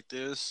out like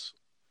this,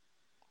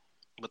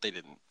 but they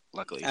didn't.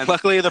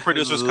 Luckily, the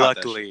producers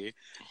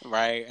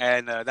right?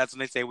 And that's when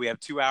they say we have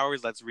 2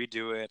 hours. Let's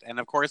redo it. And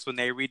of course, when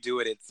they redo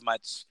it, it's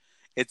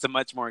a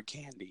much more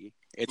Candy.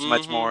 It's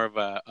much more of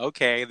a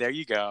okay. There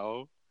you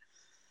go.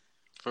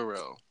 For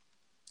real.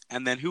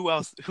 And then who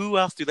else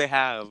do they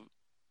have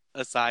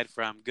aside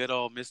from good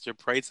old Mr.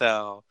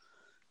 Praytell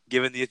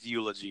giving this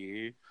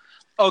eulogy?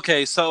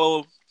 Okay,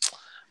 so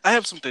I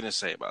have something to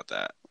say about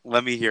that.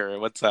 Let me hear it.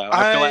 What's up?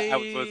 I feel like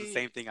it was the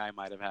same thing I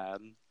might have had.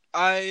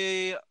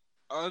 I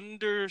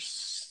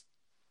understand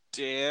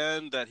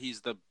that he's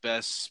the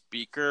best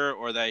speaker,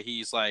 or that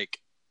he's like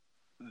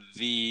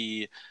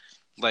the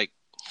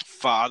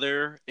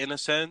father in a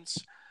sense,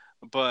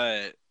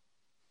 but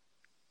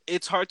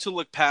it's hard to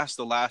look past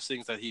the last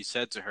things that he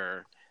said to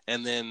her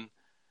and then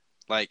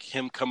like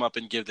him come up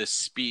and give this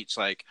speech.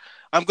 Like,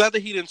 I'm glad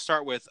that he didn't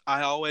start with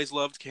 "I always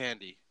loved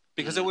Candy,"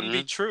 because it wouldn't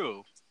be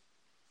true.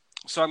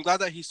 So I'm glad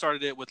that he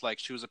started it with like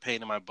 "she was a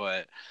pain in my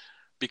butt,"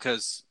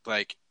 because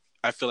like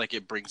I feel like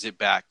it brings it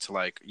back to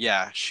like,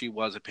 yeah, she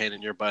was a pain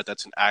in your butt.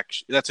 That's an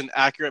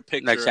accurate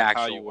picture of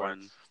how you were.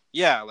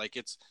 Yeah, like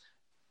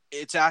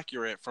it's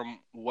accurate from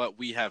what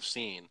we have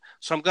seen.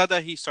 So I'm glad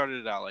that he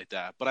started it out like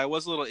that. But I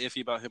was a little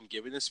iffy about him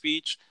giving the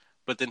speech.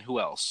 But then who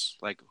else?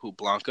 Like, who?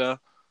 Blanca?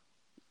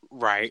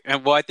 Right.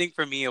 And well, I think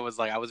for me, it was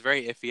like I was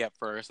very iffy at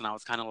first, and I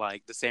was kind of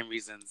like the same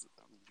reasons.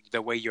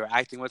 The way you were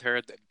acting with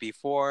her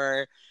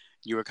before,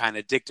 you were kind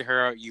of dick to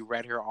her. You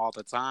read her all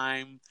the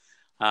time.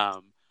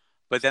 Um,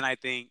 but then I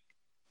think,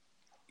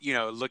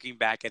 looking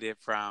back at it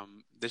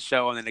from the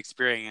show and an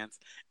experience,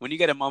 when you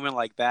get a moment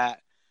like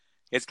that,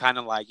 it's kind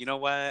of like, you know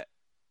what?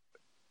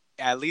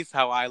 At least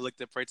how I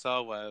looked at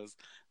Pratel was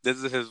this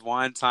is his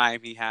one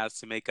time he has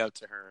to make up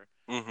to her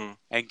Mm-hmm.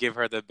 and give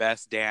her the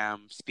best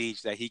damn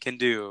speech that he can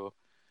do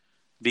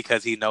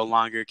because he no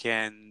longer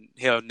can,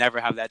 he'll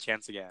never have that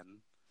chance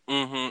again.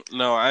 Mm-hmm.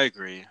 No, I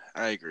agree.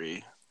 I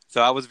agree.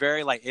 So I was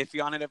very like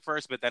iffy on it at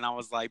first, but then I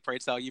was like, pray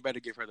tell, you better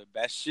give her the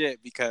best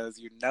shit because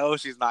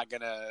she's not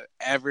gonna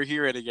ever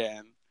hear it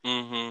again.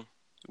 Mm-hmm.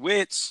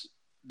 Which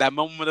that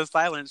moment of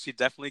silence, she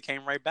definitely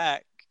came right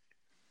back.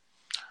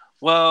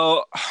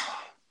 Well,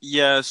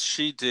 yes,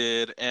 she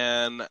did.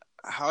 And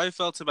how I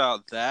felt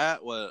about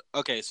that was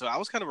okay. So I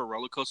was kind of a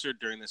roller coaster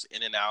during this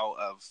in and out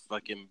of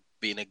fucking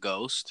being a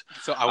ghost.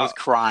 So I Uh, was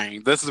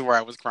crying. This is where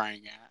I was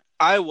crying at.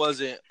 I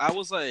wasn't. I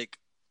was like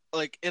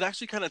it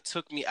actually kind of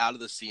took me out of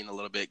the scene a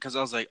little bit because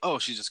I was like, oh,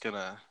 she's just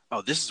gonna.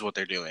 Oh, this is what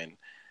they're doing.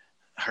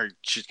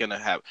 She's gonna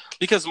have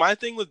because my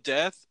thing with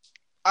death.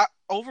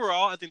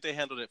 Overall, I think they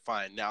handled it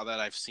fine. Now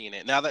that I've seen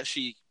it, now that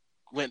she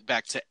went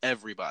back to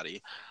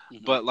everybody,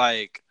 Mm-hmm. but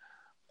like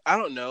I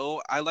don't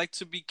know. I like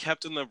to be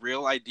kept in the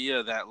real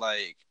idea that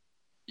like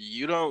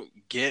you don't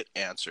get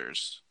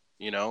answers.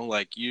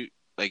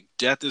 Like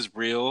death is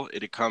real.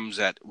 It comes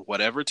at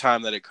whatever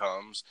time that it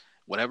comes.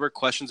 Whatever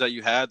questions that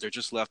you had, they're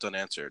just left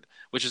unanswered.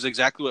 Which is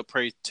exactly what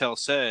Pray Tell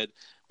said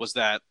was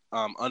that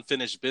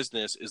unfinished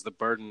business is the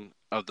burden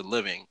of the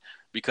living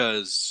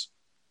because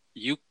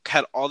you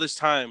had all this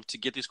time to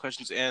get these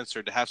questions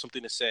answered, to have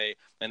something to say,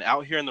 and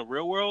out here in the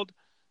real world,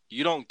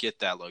 you don't get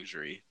that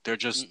luxury. They're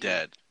just Mm-mm.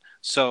 dead.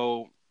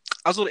 So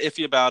I was a little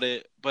iffy about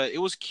it, but it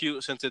was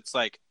cute since it's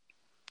like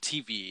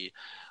TV.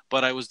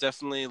 But I was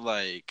definitely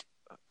like,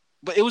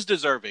 but it was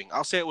deserving.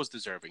 I'll say it was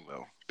deserving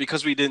though,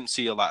 because we didn't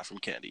see a lot from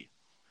Candy.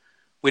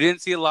 We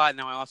didn't see a lot.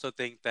 Now I also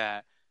think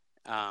that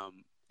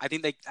I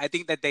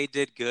think that they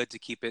did good to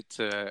keep it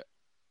to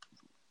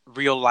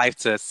real life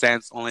to a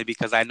sense, only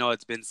because I know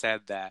it's been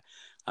said that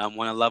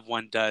when a loved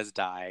one does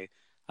die,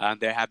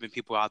 there have been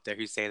people out there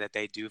who say that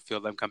they do feel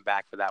them come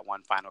back for that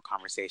one final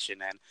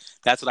conversation, and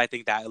that's what I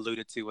think that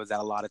alluded to was that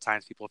a lot of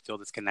times people feel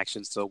this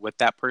connection still with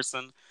that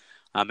person,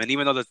 and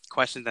even though the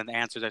questions and the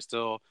answers are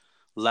still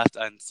left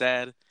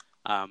unsaid,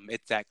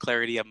 it's that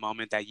clarity of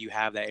moment that you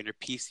have, that inner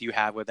peace you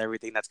have with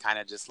everything that's kind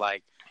of just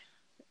like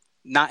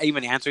not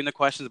even answering the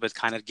questions, but it's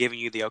kind of giving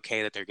you the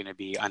okay that they're going to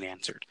be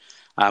unanswered.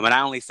 And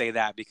I only say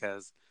that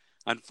because,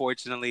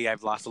 unfortunately,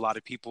 I've lost a lot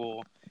of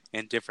people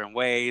in different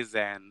ways,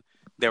 and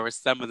there were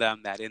some of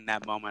them that in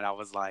that moment I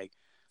was like,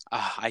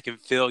 I can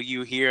feel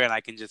you here, and I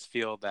can just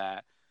feel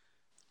that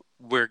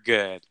we're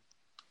good.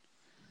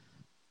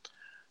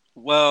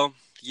 Well,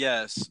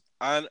 yes,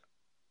 I've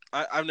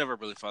never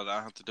really thought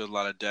I have to do a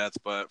lot of death,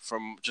 but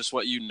from just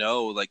what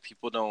like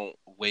people don't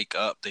wake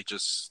up. They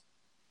just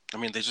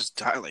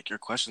die. Like your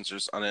questions are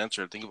just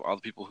unanswered. Think of all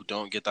the people who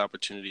don't get the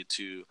opportunity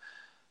to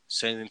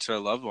say anything to their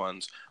loved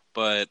ones.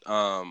 But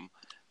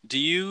do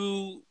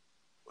you?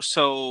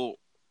 So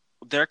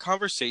their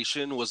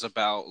conversation was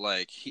about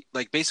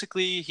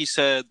basically he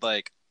said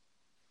like,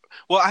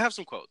 well, I have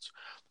some quotes,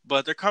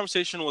 but their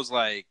conversation was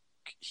like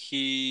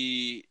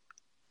he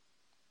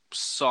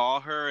saw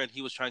her and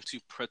he was trying to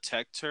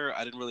protect her.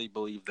 I didn't really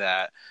believe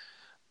that.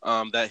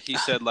 That he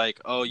said like,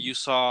 oh,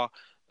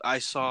 I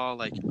saw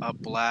like a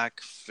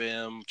black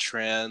femme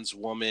trans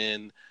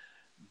woman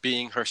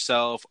being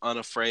herself,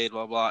 unafraid,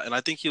 blah blah. And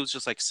I think he was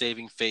just like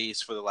saving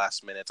face for the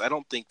last minutes. I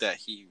don't think that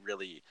he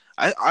really.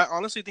 I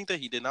honestly think that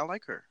he did not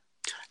like her.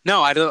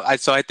 No, I don't.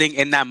 So I think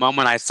in that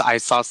moment I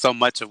saw so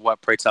much of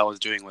what Pratel was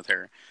doing with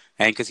her,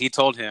 and because he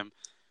told him,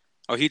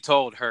 or he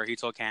told her, he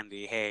told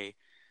Candy, hey,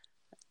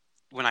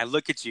 when I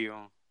look at you,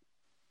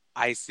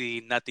 I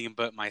see nothing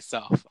but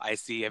myself. I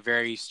see a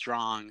very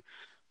strong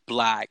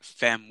black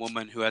femme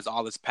woman who has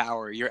all this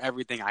power. You're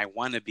everything I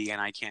want to be, and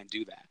I can't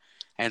do that.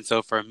 And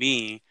so for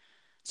me,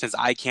 since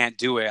I can't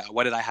do it,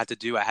 what did I have to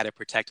do? I had to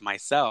protect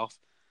myself.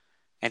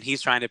 And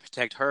he's trying to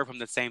protect her from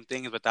the same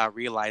things without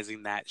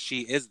realizing that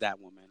she is that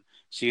woman.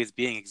 She is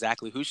being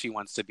exactly who she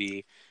wants to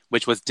be,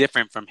 which was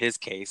different from his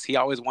case. He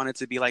always wanted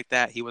to be like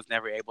that. He was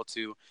never able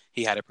to.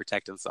 He had to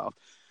protect himself.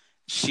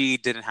 She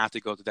didn't have to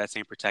go through that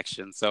same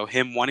protection. So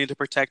him wanting to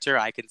protect her,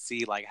 I can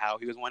see like how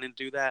he was wanting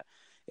to do that.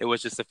 It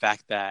was just the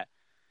fact that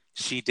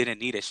she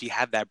didn't need it. She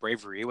had that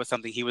bravery. It was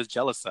something he was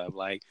jealous of.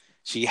 Like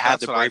she had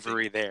That's the what I think.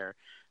 bravery there.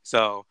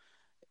 So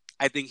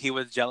I think he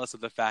was jealous of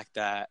the fact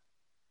that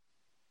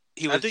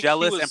he I was think he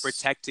jealous and was.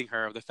 protecting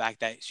her of the fact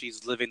that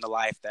she's living the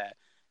life that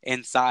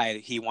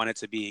inside he wanted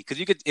to be. Because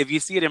you could, if you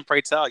see it in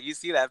Pray Tell, you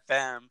see that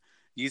femme,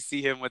 you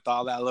see him with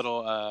all that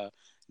little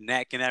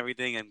neck and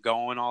everything and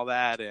going all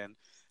that, and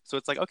so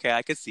it's like okay,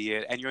 I could see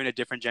it. And you're in a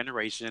different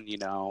generation,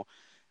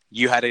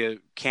 You had a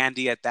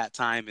Candy at that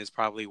time is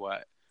probably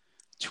what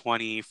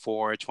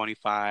 24,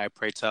 25.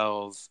 Pray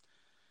Tell's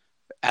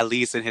at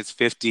least in his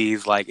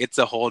 50s, like it's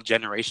a whole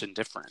generation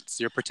difference.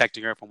 You're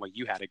protecting her from what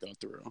you had to go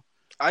through.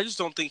 I just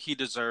don't think he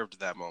deserved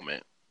that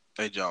moment.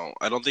 I don't.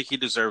 I don't think he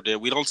deserved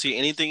it. We don't see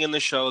anything in the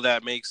show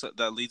that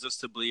leads us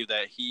to believe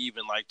that he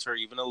even liked her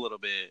even a little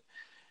bit.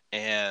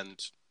 And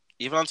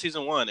even on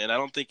season 1, and I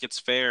don't think it's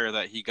fair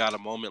that he got a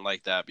moment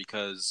like that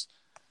because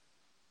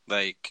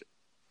like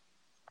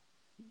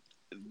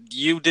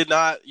you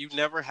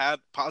never had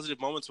positive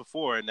moments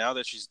before, and now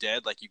that she's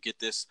dead, like you get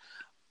this,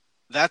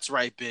 that's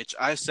right, bitch.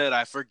 I said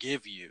I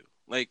forgive you.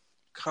 Like,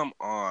 come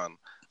on.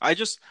 I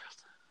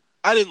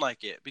didn't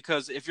like it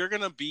because if you're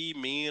gonna be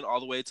mean all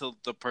the way to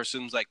the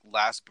person's like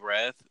last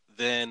breath,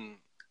 then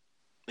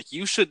like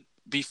you should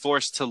be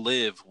forced to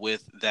live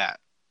with that.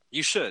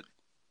 You should.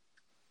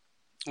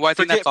 Well, I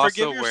think that's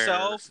Forgive also where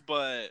yourself,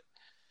 but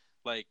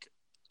like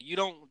you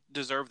don't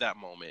deserve that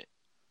moment.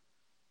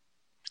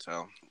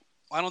 So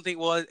I don't think.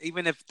 Well,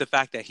 even if the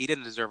fact that he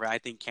didn't deserve it, I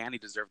think Candy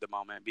deserved the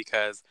moment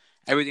because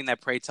everything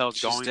that Pray Tell's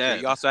she's going through. You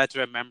dead. also have to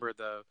remember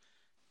the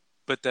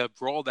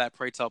role that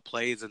Pray Tell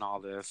plays in all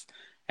this,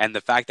 and the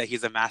fact that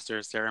he's a master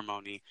of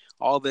ceremony.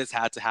 All this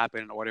had to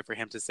happen in order for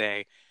him to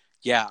say,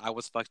 "Yeah, I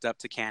was fucked up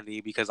to Candy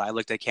because I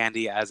looked at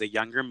Candy as a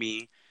younger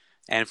me,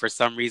 and for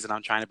some reason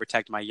I'm trying to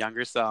protect my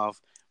younger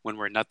self when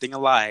we're nothing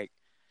alike,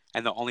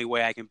 and the only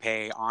way I can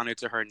pay honor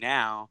to her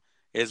now."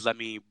 Is let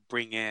me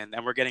bring in,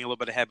 and we're getting a little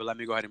bit ahead, but let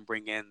me go ahead and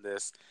bring in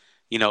this,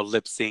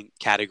 lip sync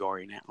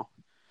category now. So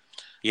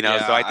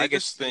Yeah, I I think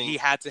just he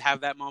think had to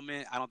have that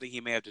moment. I don't think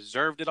he may have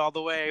deserved it all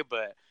the way,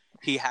 but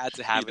he had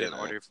to he have it in didn't.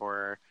 order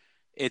for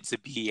it to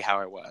be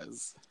how it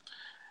was.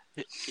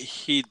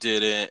 He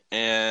didn't,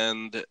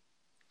 and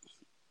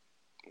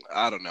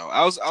I don't know.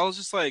 I was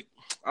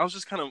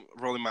just kind of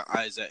rolling my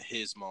eyes at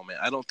his moment.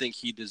 I don't think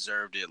he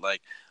deserved it.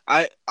 Like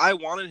I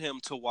wanted him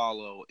to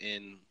wallow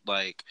in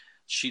like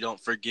she don't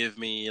forgive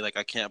me. Like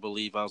I can't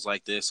believe I was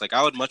like this. Like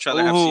I would much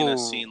rather have seen a Ooh,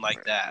 scene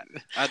like that.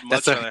 I'd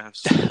that's much a rather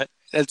have.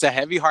 that's a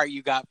heavy heart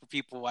you got for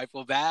people. I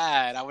feel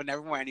bad. I would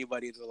never want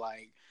anybody to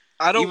like,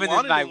 I don't even in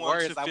want my anyone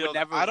to worst, I would feel that.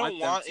 never I don't want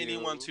them want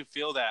anyone to. to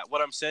feel that.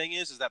 What I'm saying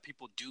is that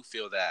people do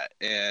feel that,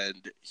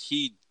 and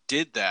he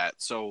did that.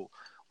 So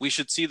we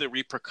should see the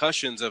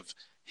repercussions of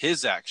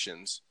his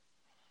actions.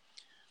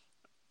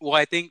 Well,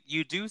 I think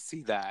you do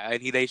see that,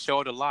 and they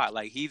show it a lot.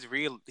 Like he's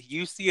real.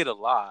 You see it a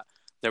lot.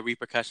 The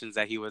repercussions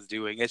that he was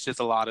doing. It's just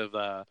a lot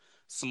of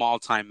small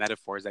time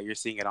metaphors that you're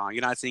seeing it on.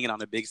 You're not seeing it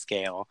on a big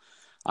scale,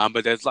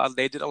 but there's a lot.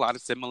 They did a lot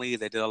of similes.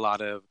 They did a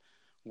lot of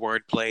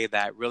wordplay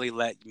that really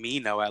let me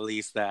know, at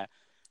least, that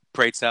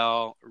Pray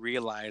Tell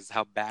realized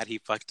how bad he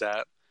fucked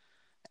up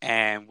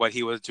and what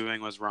he was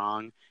doing was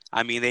wrong.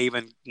 I mean, they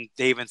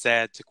even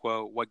said, to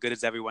quote, "What good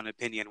is everyone's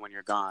opinion when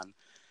you're gone?"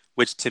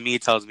 Which to me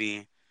tells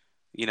me,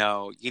 you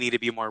need to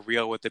be more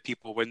real with the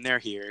people when they're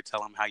here. Tell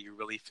them how you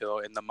really feel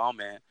in the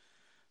moment.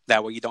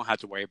 That way you don't have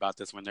to worry about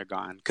this when they're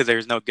gone. Because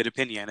there's no good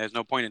opinion. There's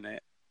no point in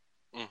it.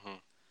 Hmm.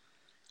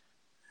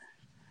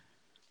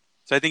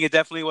 So I think it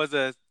definitely was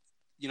a,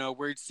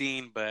 weird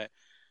scene, but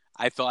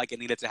I feel like it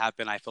needed to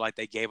happen. I feel like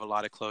they gave a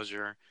lot of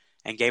closure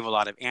and gave a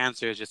lot of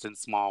answers just in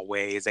small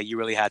ways that you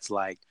really had to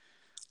like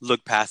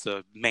look past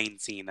the main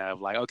scene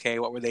of like, okay,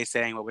 what were they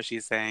saying? What was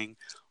she saying?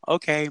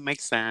 Okay,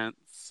 makes sense.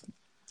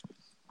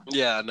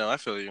 Yeah, no, I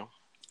feel you.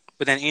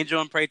 But then Angel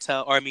and Pray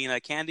Tell, or I mean,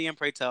 Candy and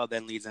Pray Tell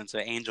then leads into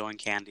Angel and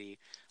Candy.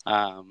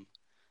 Um,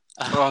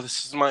 Oh,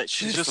 this is my.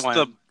 She's this just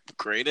the one,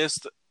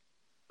 greatest.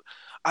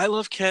 I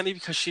love Candy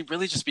because she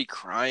really just be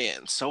crying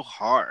so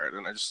hard,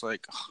 and I just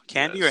like, oh,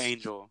 Candy or yes.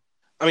 Angel?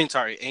 I mean,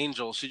 sorry,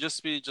 Angel. She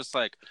just be just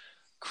like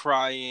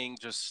crying.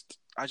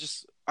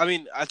 I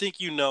mean, I think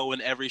in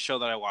every show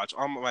that I watch,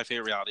 all my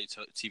favorite reality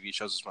TV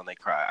shows is when they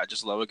cry. I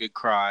just love a good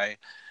cry,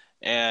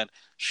 and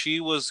she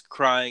was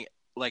crying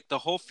like the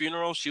whole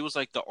funeral. She was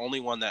like the only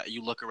one that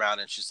you look around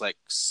and she's like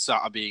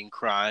sobbing,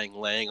 crying,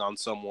 laying on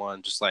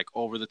someone, just like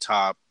over the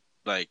top.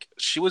 Like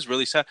she was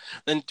really sad,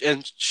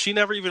 and she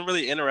never even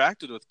really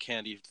interacted with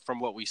Candy from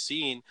what we've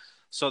seen.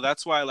 So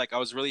that's why like I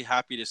was really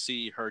happy to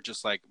see her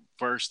just like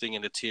bursting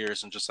into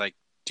tears and just like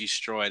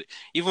destroyed.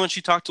 Even when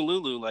she talked to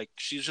Lulu, like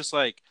she's just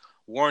like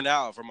worn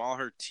out from all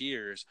her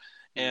tears,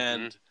 Mm-hmm.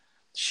 and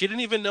she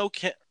didn't even know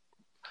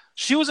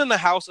she was in the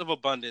House of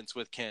Abundance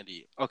with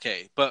Candy.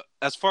 Okay, but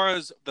as far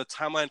as the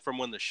timeline from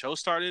when the show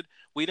started,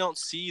 we don't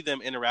see them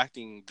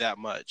interacting that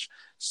much.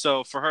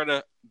 So for her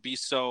to be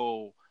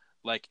so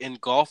like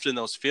engulfed in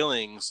those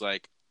feelings,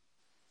 like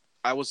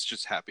I was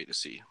just happy to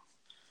see.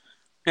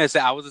 Yeah, so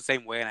I was the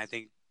same way, and I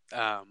think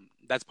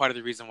that's part of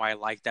the reason why I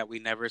like that we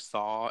never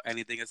saw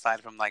anything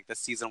aside from like the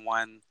season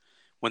one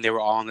when they were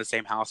all in the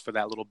same house for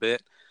that little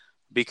bit.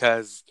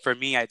 Because for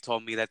me, it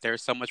told me that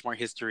there's so much more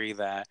history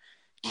that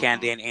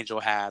Candy Mm-hmm. and Angel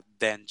had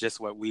than just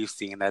what we've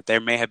seen. That there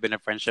may have been a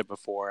friendship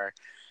before,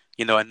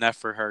 enough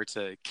for her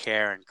to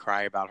care and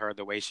cry about her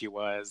the way she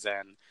was.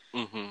 And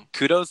Mm-hmm.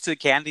 kudos to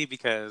Candy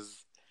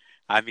because,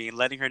 I mean,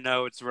 letting her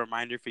know it's a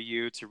reminder for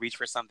you to reach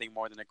for something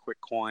more than a quick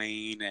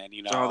coin. And,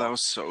 Oh, that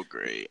was so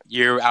great.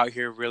 you're out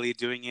here really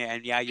doing it.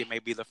 And yeah, you may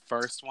be the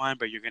first one,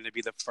 but you're going to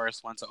be the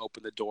first one to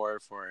open the door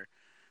for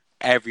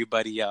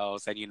everybody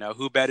else, and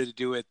who better to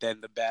do it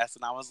than the best?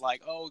 And I was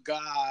like, oh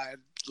God,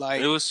 It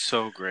like was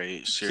so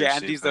great.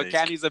 Seriously, like,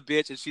 Candy's a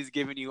bitch, and she's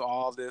giving you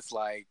all this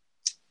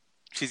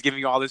she's giving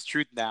you all this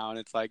truth now, and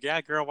it's like,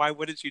 yeah, girl, why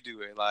wouldn't you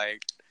do it?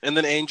 Like, and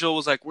then Angel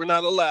was like, "We're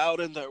not allowed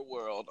in their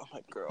world." I'm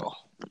like, "Girl,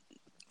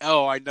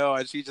 oh, I know,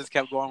 and she just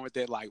kept going with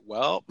it. Like,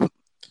 well,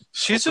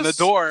 she's open the just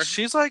door.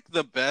 she's like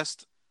the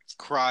best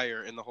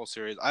crier in the whole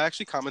series." I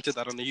actually commented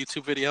that on the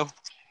YouTube video.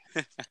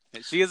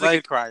 She is a good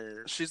Like,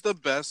 crier, she's the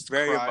best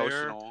very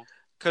crier emotional.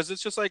 because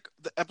it's just like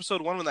the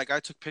episode 1 when that guy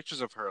took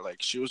pictures of her.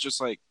 Like, she was just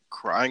like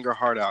crying her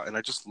heart out, and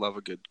I just love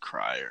a good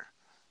crier.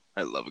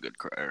 I love a good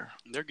crier.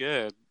 They're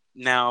good.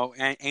 Now,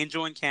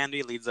 Angel and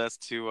Candy leads us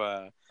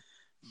to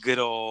good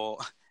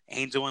old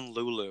Angel and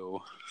Lulu.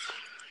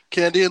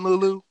 Candy and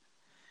Lulu.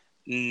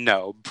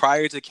 No,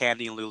 prior to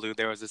Candy and Lulu,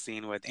 there was a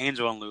scene with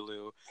Angel and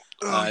Lulu,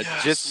 Oh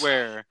yes. just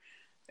where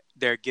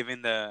they're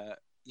giving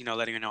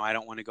letting her know, I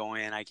don't want to go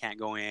in, I can't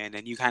go in,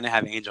 and you kind of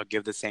have Angel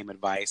give the same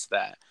advice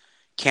that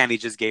Candy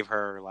just gave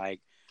her,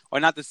 like, or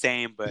not the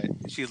same, but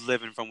she's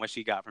living from what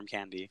she got from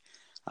Candy.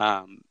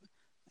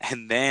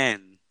 And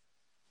then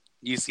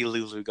you see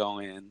Lulu go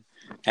in,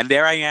 and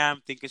there I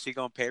am thinking she's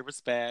gonna pay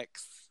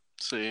respects.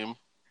 Same.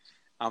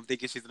 I'm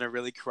thinking she's gonna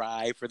really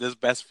cry for this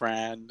best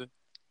friend.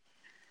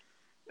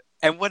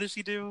 And what does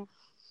she do?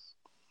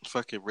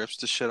 Fucking rips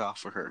the shit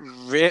off of her.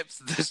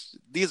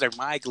 These are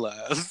my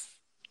gloves.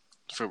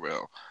 For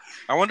real.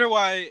 I wonder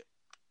why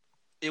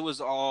it was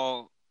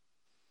all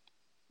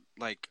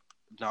like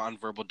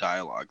non-verbal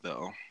dialogue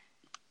though.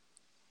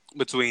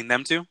 Between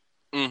them two?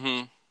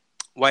 Mm-hmm.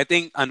 Well, I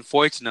think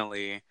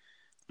unfortunately,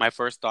 my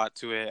first thought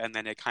to it, and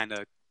then it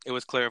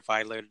was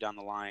clarified later down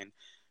the line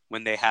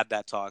when they had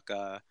that talk,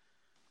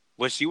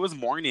 was she was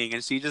mourning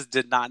and she just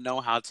did not know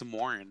how to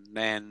mourn.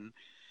 And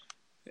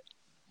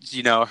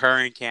her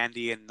and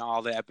Candy and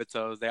all the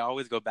episodes, they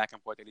always go back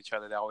and forth with each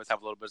other. They always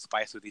have a little bit of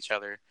spice with each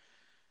other.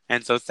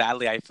 And so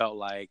sadly, I felt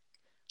like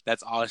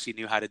that's all she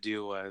knew how to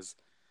do was,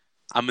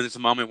 I'm in this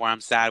moment where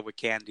I'm sad with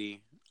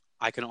Candy.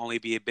 I can only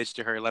be a bitch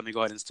to her. Let me go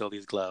ahead and steal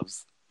these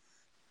gloves.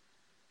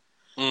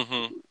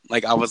 Mm-hmm.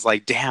 Like, I was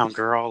like, damn,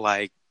 girl,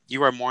 like,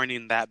 you are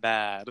mourning that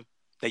bad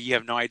that you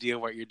have no idea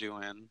what you're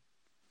doing.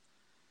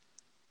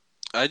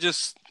 I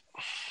guess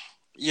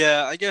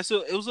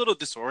it was a little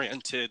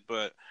disoriented,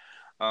 but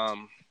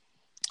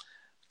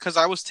because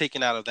I was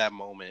taken out of that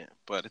moment,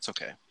 but it's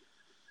okay.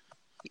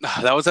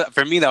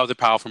 For me, that was a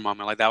powerful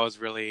moment. Like, that was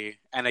really,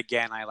 and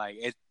again, I like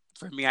it.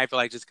 For me, I feel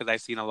like just because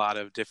I've seen a lot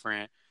of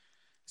different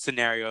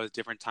scenarios,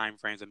 different time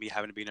frames, and me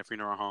having to be in a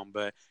funeral home,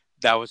 but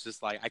that was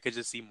just like, I could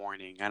just see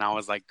mourning, and I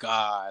was like,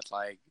 God,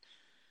 like,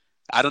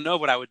 I don't know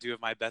what I would do if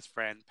my best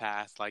friend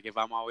passed. Like, if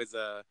I'm always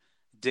a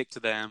dick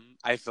to them,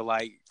 I feel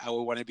like I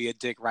would want to be a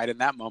dick right in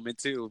that moment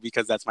too,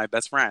 because that's my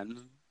best friend.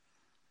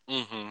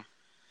 Mm-hmm.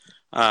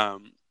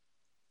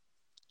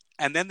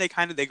 And then they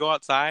go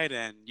outside,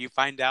 and you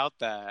find out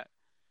that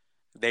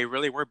they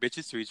really were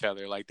bitches to each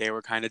other. Like, they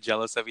were kind of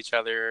jealous of each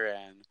other,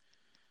 and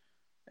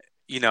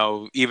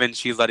even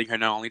she's letting her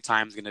know only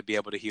time's gonna be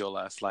able to heal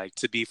us. Like,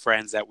 to be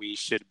friends that we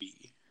should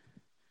be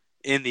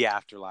in the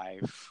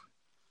afterlife.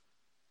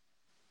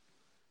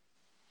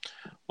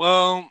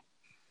 Well,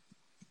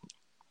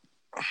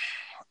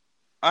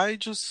 I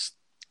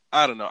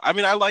don't know. I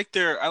mean, I like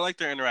their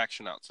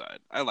interaction outside.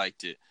 I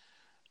liked it.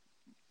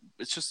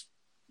 It's just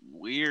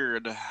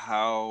weird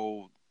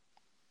how.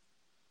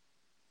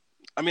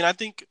 I mean, I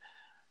think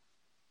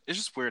it's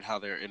just weird how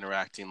they're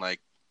interacting. Like,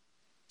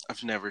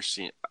 I've never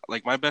seen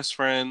like my best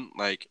friend.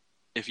 Like,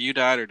 if you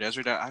died or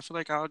Desiree died, I feel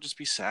like I would just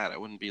be sad. I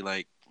wouldn't be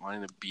like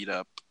wanting to beat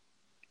up,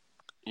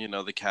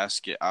 the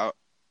casket.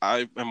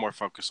 I am more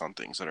focused on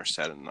things that are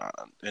said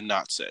and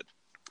not said.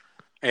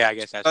 Yeah, I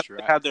guess that's true.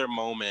 They had their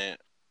moment,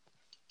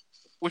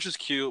 which is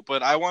cute,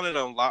 but I wanted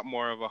a lot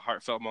more of a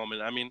heartfelt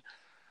moment. I mean,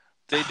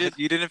 they did.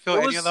 You didn't feel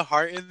any of the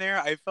heart in there?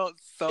 I felt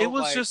so. It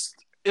was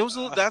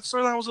that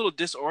storyline was a little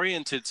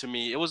disoriented to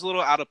me. It was a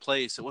little out of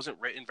place. It wasn't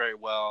written very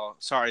well.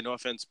 Sorry, no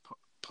offense,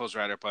 Pose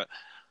Writer, but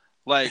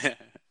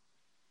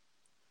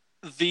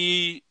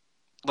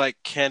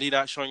like Candy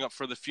not showing up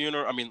for the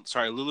funeral. I mean,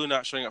 sorry, Lulu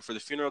not showing up for the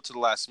funeral to the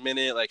last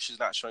minute. Like, she's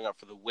not showing up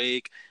for the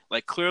wake.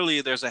 Like,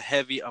 clearly there's a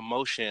heavy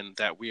emotion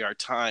that we are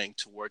tying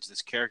towards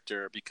this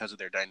character because of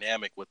their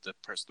dynamic with the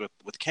person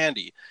with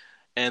Candy.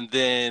 And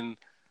then,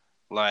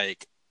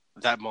 like,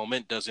 that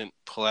moment doesn't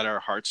pull at our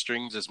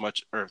heartstrings as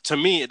much, or to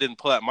me, it didn't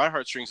pull at my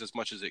heartstrings as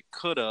much as it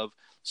could have,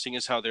 seeing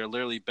as how they're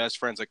literally best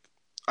friends. Like,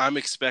 I'm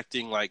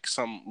expecting like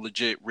some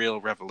legit real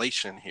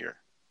revelation here.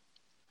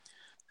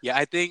 Yeah,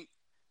 I think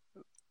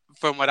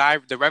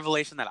the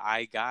revelation that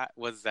I got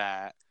was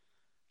that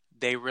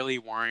they really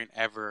weren't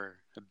ever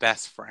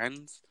best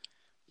friends.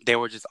 They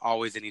were just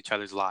always in each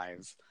other's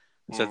lives.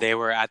 So they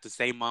were at the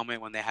same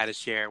moment when they had to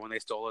share, when they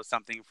stole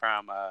something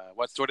from,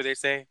 what store did they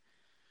say?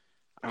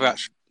 I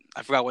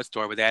forgot what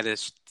store, but they had to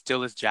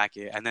steal this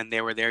jacket. And then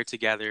they were there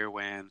together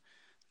when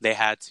they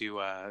had to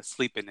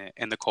sleep in it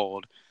in the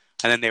cold.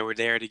 And then they were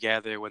there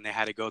together when they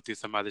had to go through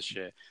some other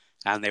shit.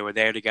 And they were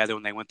there together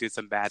when they went through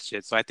some bad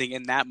shit. So I think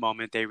in that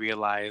moment they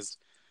realized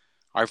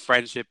our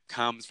friendship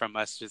comes from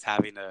us just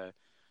having to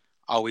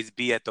always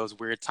be at those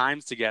weird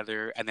times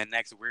together. And the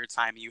next weird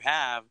time you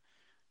have,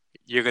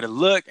 you're going to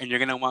look and you're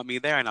going to want me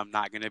there and I'm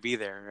not going to be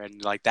there.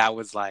 And like, that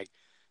was like,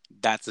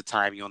 that's the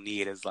time you'll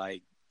need is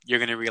like, you're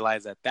going to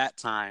realize at that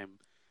time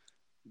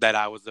that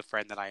I was the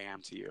friend that I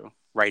am to you.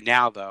 Right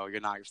now, though,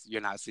 you're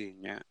not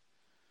seeing it.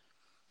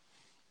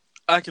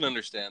 I can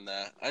understand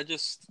that.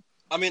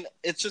 I mean,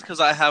 it's just because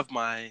I have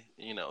my,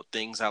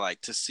 things I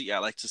like to see. I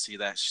like to see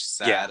that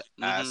sad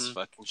ass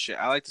fucking shit.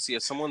 I like to see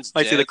if someone's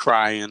I dead. see the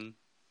crying.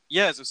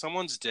 Yes, if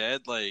someone's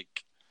dead,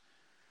 like,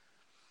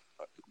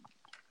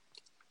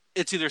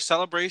 it's either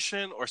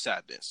celebration or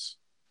sadness.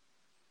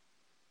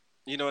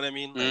 You know what I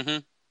mean?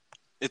 Like,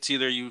 it's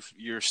either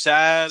you're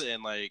sad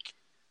and like,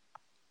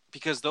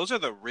 because those are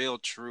the real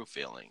true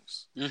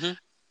feelings.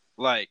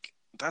 Like,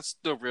 that's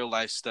the real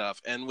life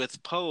stuff. And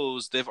with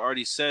Pose, they've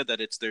already said that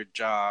it's their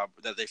job,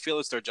 that they feel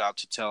it's their job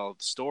to tell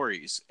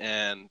stories.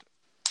 And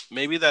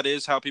maybe that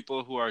is how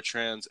people who are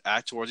trans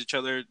act towards each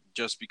other,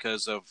 just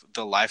because of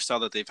the lifestyle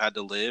that they've had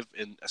to live,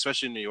 and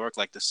especially in New York,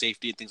 like the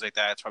safety and things like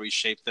that, it's probably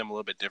shaped them a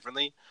little bit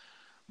differently.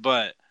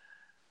 But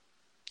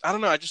I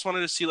don't know. I just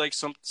wanted to see like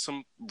some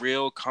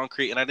real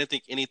concrete, and I didn't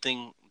think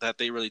anything that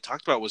they really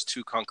talked about was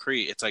too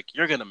concrete. It's like,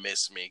 you're gonna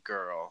miss me,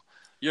 girl.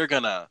 You're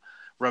gonna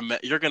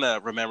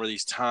remember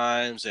these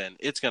times, and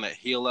it's gonna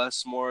heal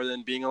us more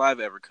than being alive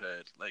ever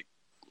could. Like,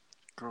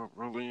 girl,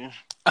 really?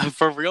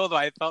 For real though,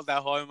 I felt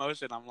that whole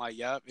emotion. I'm like,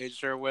 yep, it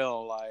sure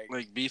will.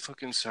 Like be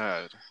fucking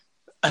sad,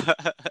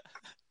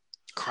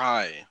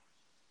 cry,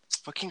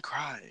 fucking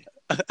cry.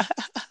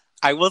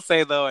 I will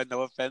say though, and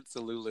no offense to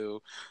Lulu,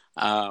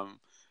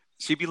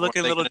 she'd be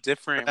looking a little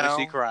different when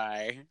she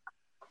cry.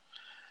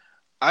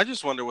 I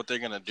just wonder what they're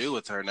gonna do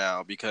with her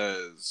now,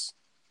 because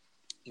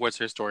what's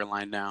her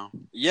storyline now?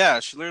 Yeah,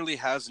 she literally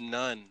has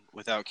none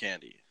without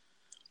Candy,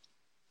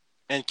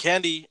 and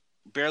Candy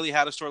barely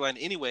had a storyline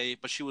anyway,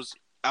 but she was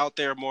out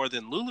there more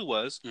than Lulu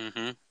was.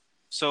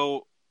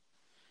 So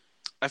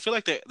I feel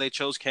like they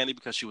chose Candy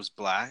because she was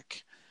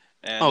black,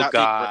 and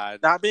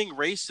not being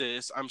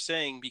racist. I'm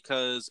saying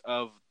because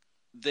of,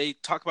 they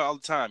talk about all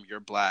the time, you're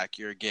black,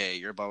 you're gay,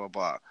 you're blah blah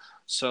blah.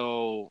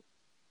 So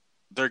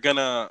they're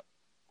gonna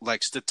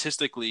like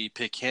statistically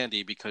pick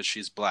Candy because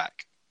she's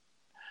black.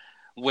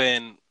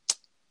 When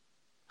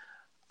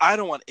I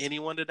don't want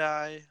anyone to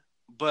die,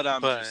 but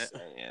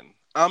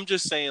I'm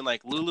just saying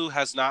like Lulu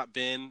has not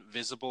been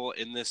visible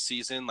in this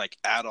season like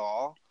at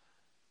all,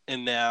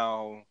 and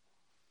now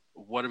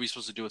what are we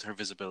supposed to do with her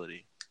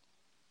visibility?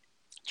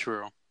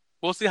 True.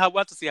 We'll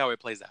have to see how it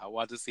plays out.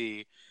 We'll have to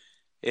see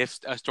if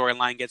a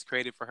storyline gets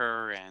created for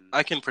her, and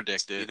I can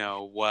predict it. You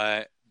know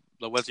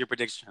what's your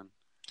prediction?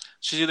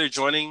 She's either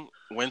joining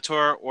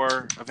Wintour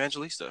or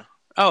Evangelista.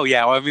 Oh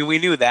yeah, well, I mean we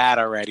knew that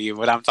already,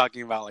 but I'm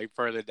talking about like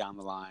further down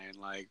the line.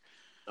 Like,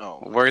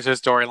 where's her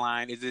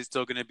storyline? Is it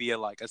still going to be a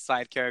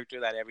side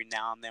character that every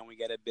now and then we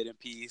get a bit in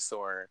piece,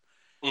 or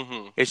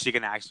is she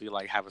going to actually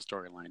like have a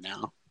storyline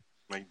now?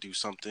 Like do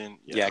something?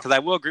 Yeah, because I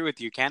will agree with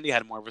you. Candy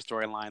had more of a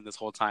storyline this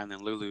whole time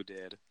than Lulu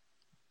did.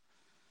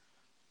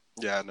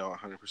 Yeah, no,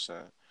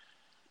 100%.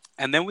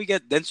 And then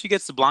she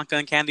gets to Blanca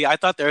and Candy. I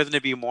thought there was going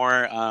to be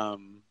more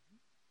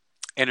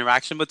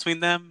interaction between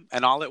them,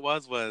 and all it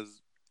was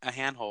a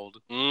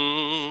handhold.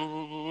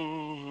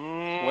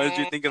 What did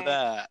you think of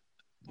that?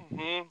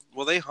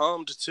 Well, they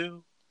hummed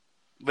too,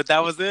 but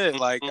that was it.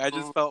 Like, I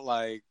just felt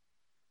like,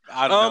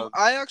 I don't know.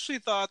 I actually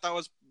thought that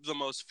was the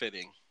most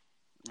fitting.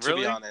 To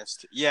be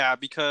honest, yeah,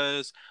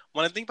 because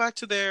when I think back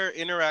to their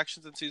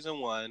interactions in season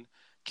 1,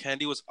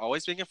 Candy was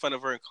always making fun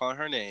of her and calling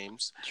her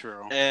names.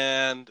 True.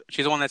 And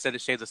she's the one that said to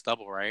shave the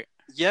stubble, right?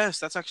 Yes,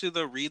 that's actually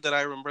the read that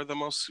I remember the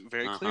most,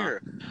 very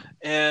clear.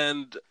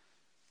 And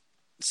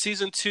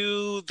season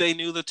 2, they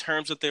knew the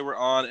terms that they were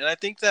on. And I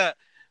think that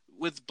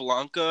with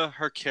Blanca,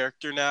 her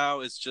character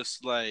now is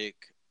just like,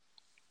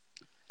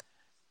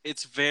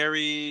 it's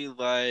very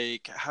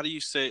like, how do you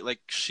say,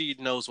 like she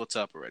knows what's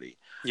up already.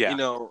 Yeah. You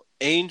know,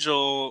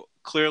 Angel,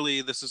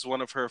 clearly this is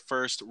one of her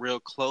first real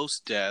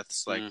close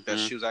deaths, like that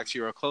she was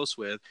actually real close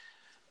with.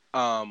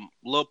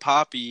 Lil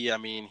Poppy, I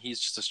mean, he's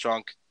just a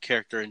strong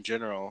character in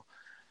general.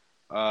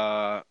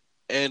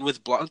 And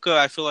with Blanca,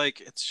 I feel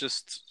like it's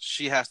just,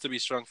 she has to be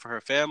strong for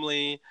her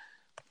family.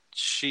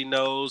 She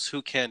knows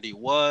who Candy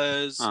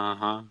was.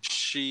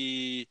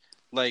 She,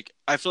 like,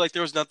 I feel like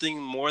there was nothing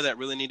more that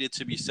really needed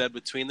to be said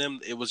between them.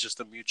 It was just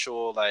a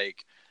mutual,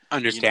 like,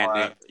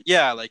 understanding.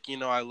 Like,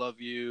 I love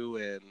you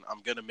and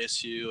I'm gonna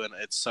miss you, and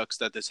it sucks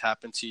that this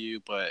happened to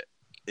you, but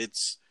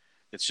it's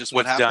just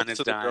what happens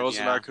to the girls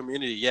in our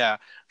community. Yeah.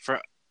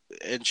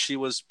 And she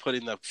was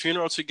putting the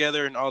funeral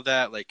together and all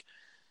that. Like,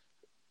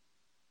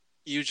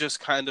 you just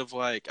kind of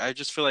like, I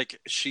just feel like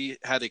she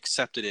had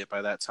accepted it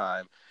by that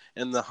time.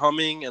 And the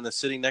humming and the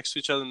sitting next to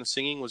each other and the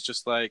singing was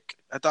just like,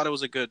 I thought it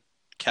was a good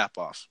cap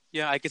off.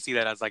 Yeah, I could see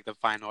that as like the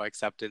final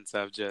acceptance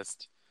of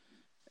just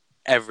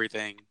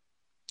everything.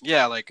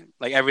 Yeah, like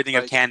everything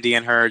of Candy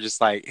and her, just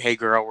like, hey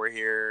girl, we're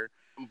here.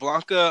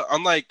 Blanca,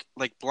 unlike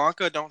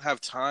Blanca, don't have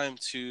time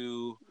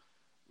to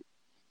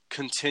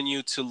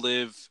continue to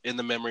live in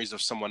the memories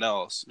of someone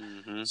else.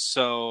 Mm-hmm.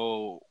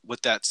 So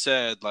with that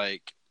said,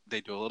 like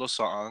they do a little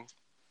song,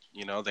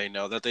 you know, they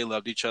know that they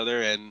loved each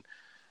other,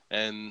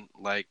 and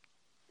like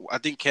I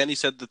think Candy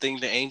said the thing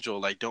to Angel,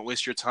 like, don't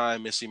waste your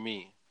time missing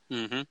me.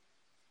 Mm-hmm.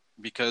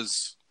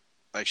 Because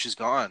like she's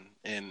gone,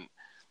 and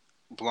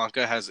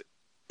Blanca has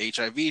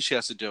HIV she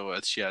has to deal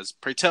with. She has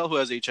Pretel who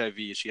has HIV.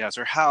 She has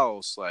her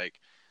house. Like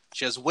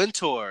she has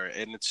Winter,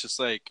 and it's just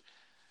like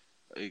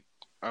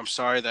I'm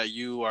sorry that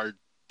you are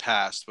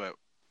past, but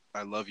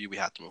I love you. We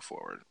have to move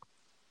forward.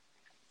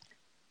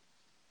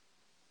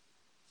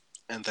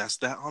 And that's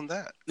that on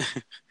that.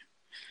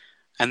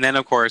 And then,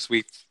 of course,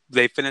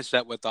 they finished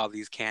up with all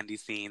these Candy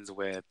scenes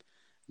with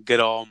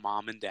good old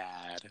mom and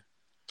dad.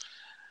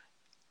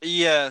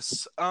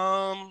 Yes.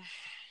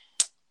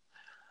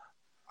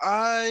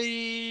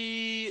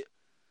 I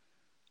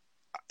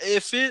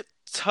if it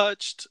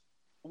touched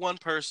one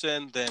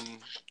person, then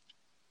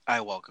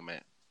I welcome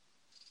it.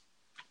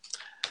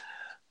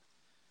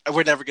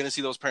 We're never going to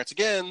see those parents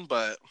again,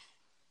 but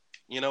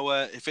you know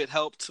what? If it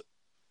helped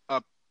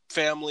a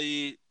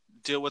family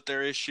deal with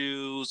their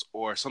issues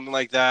or something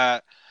like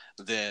that,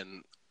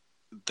 then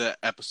the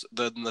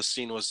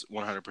scene was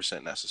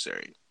 100%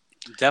 necessary.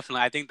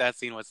 Definitely, I think that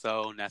scene was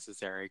so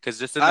necessary because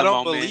just in I the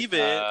don't moment believe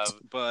it,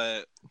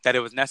 but that it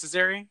was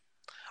necessary.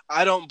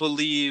 I don't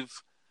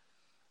believe.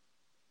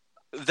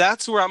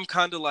 That's where I'm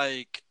kind of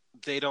like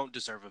they don't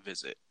deserve a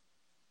visit.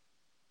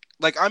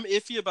 Like I'm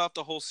iffy about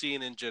the whole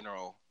scene in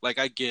general. Like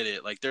I get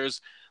it. Like there's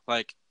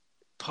like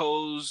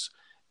Pose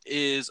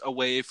is a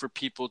way for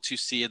people to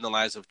see in the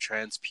lives of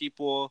trans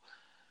people,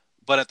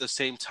 but at the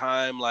same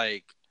time,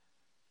 like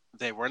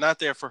they were not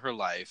there for her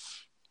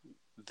life.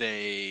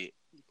 They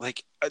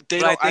like they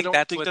But I don't. I think don't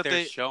that's think what that they're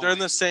they're in showing.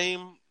 the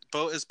same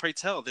boat as Pray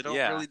Tell. They don't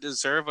Yeah. really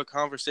deserve a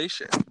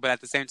conversation. But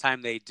at the same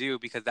time, they do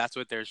because that's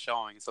what they're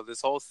showing. So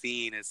this whole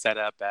scene is set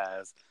up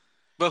as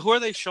But who are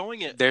they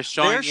showing it? they're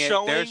showing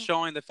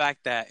the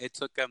fact that it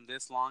took them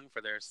this long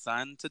for their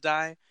son to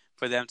die,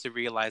 for them to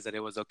realize that it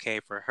was okay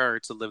for her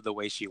to live the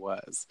way she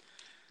was.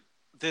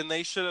 Then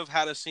they should have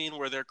had a scene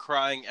where they're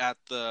crying at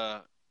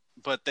the.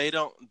 But they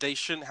don't. They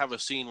shouldn't have a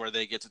scene where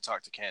they get to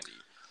talk to Candy.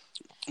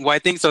 Well, I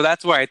think so.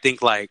 That's where I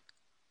think like.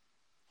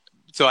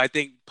 So I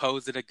think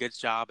Pose did a good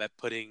job at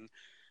putting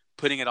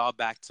it all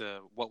back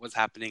to what was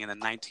happening in the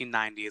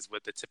 1990s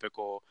with the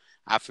typical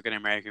African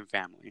American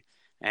family,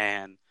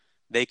 and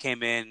they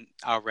came in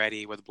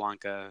already with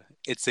Blanca.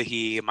 It's a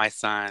he, my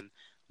son.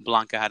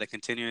 Blanca had to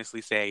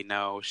continuously say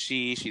no,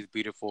 she's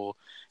beautiful,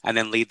 and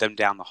then lead them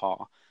down the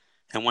hall.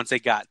 And once they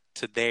got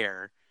to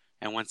there,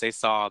 and once they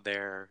saw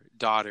their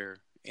daughter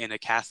in a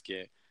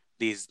casket,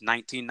 these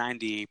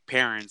 1990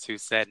 parents who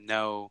said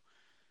no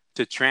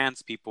to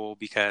trans people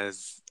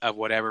because of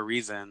whatever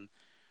reason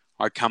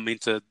are coming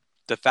to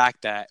the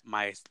fact that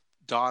my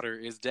daughter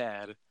is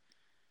dead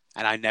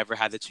and I never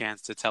had the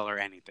chance to tell her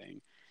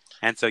anything.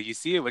 And so you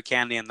see it with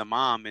Candy and the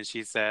mom, and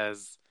she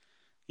says,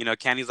 you know,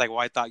 Candy's like, well,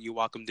 I thought you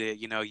welcomed it.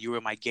 You know, you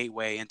were my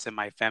gateway into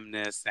my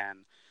feminist. And,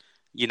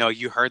 you know,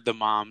 you heard the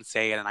mom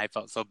say it, and I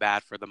felt so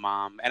bad for the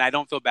mom. And I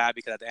don't feel bad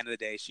because at the end of the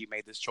day, she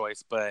made this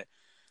choice. But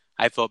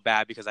I feel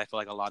bad because I feel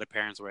like a lot of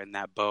parents were in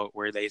that boat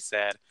where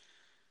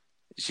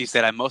she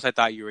said, at most I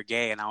thought you were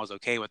gay, and I was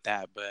okay with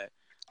that. But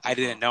I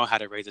didn't know how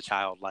to raise a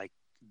child like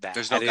that.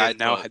 There's no I didn't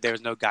know guidebook. there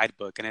was no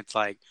guidebook. And it's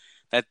like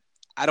that.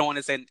 I don't want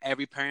to say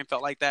every parent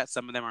felt like that.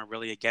 Some of them are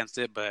really against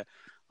it, but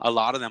a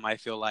lot of them, I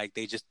feel like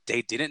they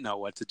didn't know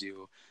what to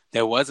do.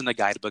 There wasn't a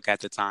guidebook at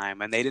the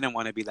time, and they didn't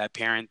want to be that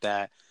parent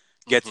that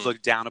gets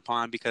looked down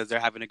upon because they're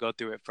having to go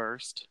through it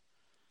first.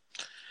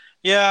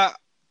 Yeah,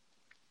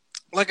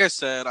 like I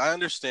said, I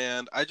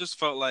understand. I just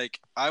felt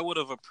like I would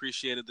have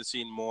appreciated the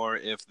scene more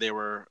if they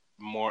were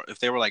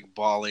like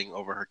bawling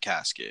over her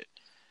casket,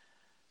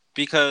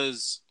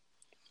 because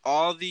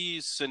all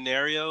these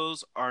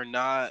scenarios are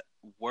not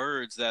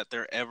words that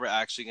they're ever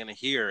actually going to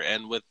hear,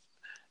 and with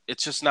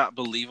it's just not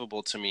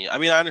believable to me. I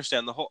mean, I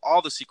understand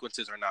all the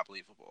sequences are not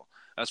believable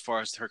as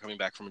far as her coming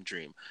back from a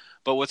dream,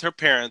 but with her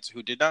parents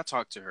who did not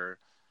talk to her,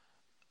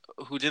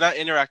 who did not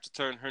interact with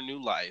her in her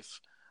new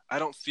life, I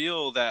don't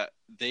feel that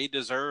they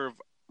deserve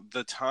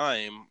the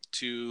time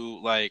to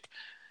like.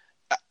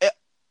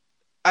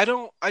 I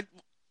don't. I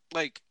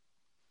like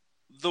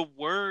the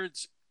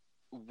words.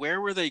 Where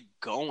were they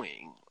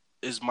going?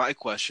 Is my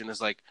question.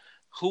 Is like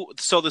who?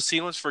 So the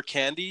scene was for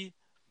Candy,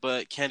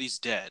 but Candy's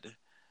dead.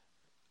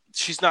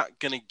 She's not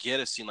gonna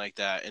get a scene like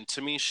that, and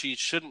to me, she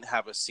shouldn't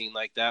have a scene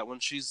like that when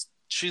she's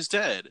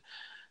dead.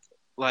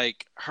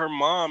 Like her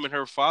mom and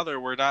her father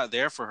were not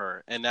there for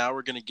her, and now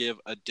we're gonna give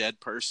a dead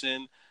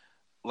person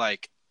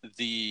like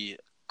the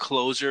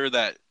closure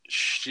that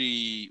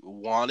she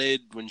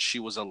wanted when she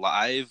was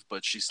alive,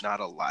 but she's not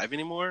alive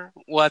anymore.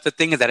 Well, the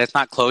thing is that it's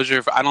not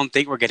closure. I don't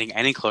think we're getting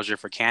any closure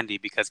for Candy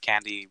because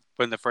Candy,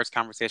 from the first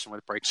conversation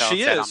with Braytel,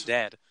 said, "I'm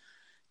dead."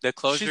 The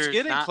closure She's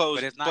getting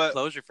but it's not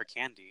closure for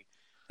Candy.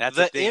 That's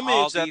the thing. Image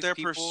all that these they're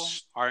people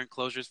aren't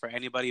closures for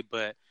anybody,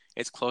 but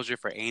it's closure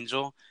for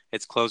Angel.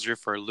 It's closure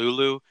for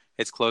Lulu.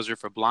 It's closure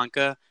for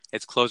Blanca.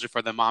 It's closure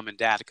for the mom and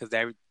dad because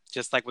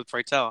just like with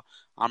Freytel,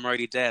 I'm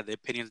already dead. The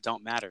opinions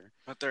don't matter.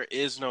 But there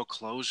is no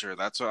closure.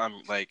 That's what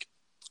I'm like.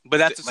 But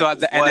that's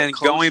Like, and what then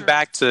going closure?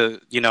 back to,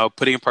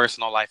 putting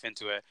personal life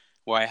into it,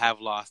 where I have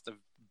lost a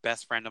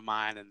best friend of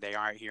mine and they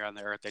aren't here on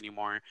the earth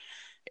anymore.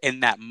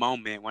 In that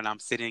moment when I'm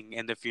sitting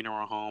in the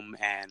funeral home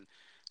and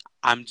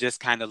I'm just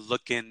kind of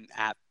looking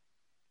at,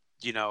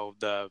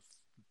 the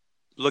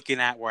looking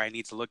at where I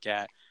need to look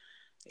at.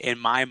 In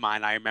my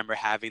mind, I remember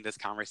having this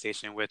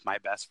conversation with my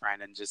best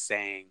friend and just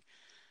saying,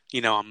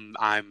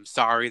 I'm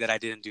sorry that I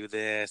didn't do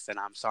this, and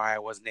I'm sorry I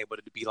wasn't able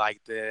to be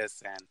like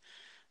this,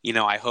 and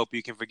I hope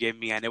you can forgive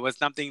me. And it was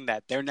something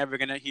that they're never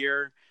gonna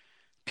hear.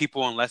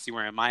 People, unless you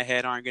were in my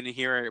head, aren't gonna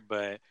hear it.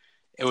 But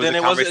it was a Then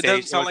it wasn't. It doesn't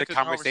conversation. It sound was a like a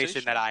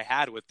conversation that conversation. I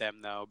had with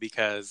them, though,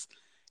 because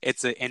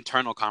it's an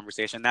internal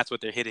conversation. That's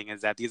what they're hitting,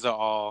 is that these are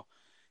all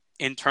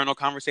internal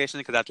conversations,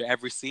 because after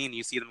every scene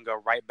you see them go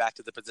right back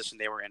to the position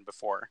they were in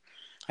before,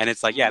 and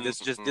it's like, yeah,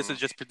 Mm-hmm.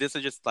 this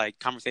is just like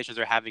conversations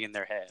they're having in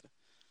their head.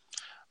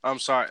 I'm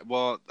sorry.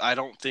 Well, I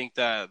don't think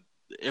that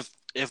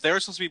if they were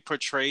supposed to be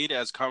portrayed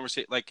as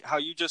conversation, like how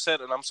you just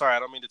said, and I'm sorry, I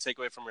don't mean to take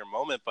away from your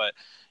moment, but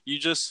you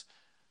just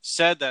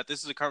said that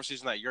this is a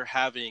conversation that you're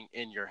having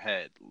in your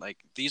head. Like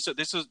these are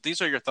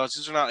your thoughts.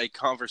 These are not a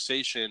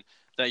conversation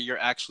that you're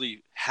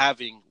actually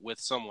having with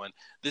someone.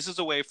 This is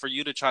a way for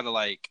you to try to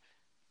like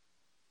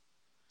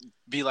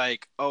be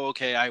like, oh,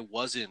 okay, I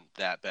wasn't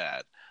that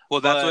bad,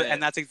 Well, but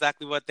that's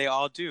exactly what they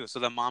all do. So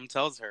the mom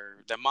tells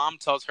her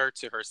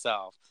to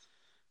herself,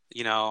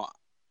 you know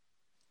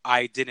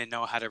I didn't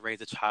know how to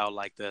raise a child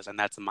like this, and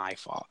that's my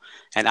fault.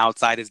 And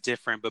outside is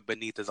different, but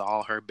beneath is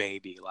all her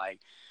baby. Like,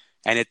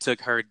 and it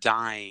took her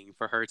dying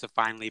for her to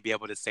finally be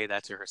able to say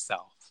that to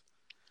herself.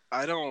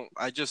 I don't.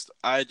 I just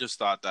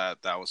thought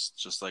that that was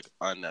just like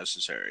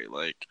unnecessary.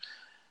 Like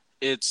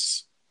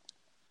it's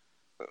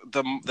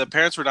the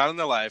parents were not in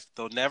their life.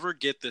 They'll never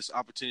get this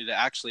opportunity to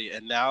actually.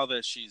 And now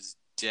that she's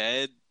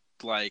dead,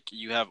 like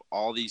you have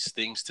all these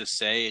things to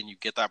say, and you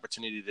get the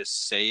opportunity to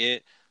say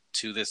it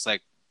to this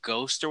like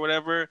ghost or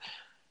whatever.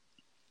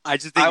 I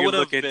just think I you're would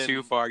have looking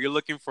too been. far. You're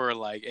looking for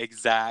like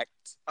exact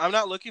I'm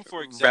not looking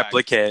for exact.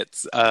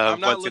 replicates I'm of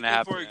not what's going to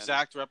looking for happen.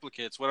 exact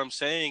replicates. What I'm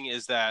saying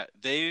is that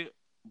they.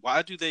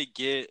 Why do they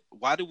get?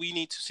 Why do we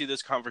need to see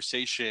this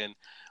conversation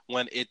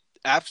when it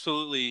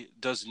absolutely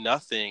does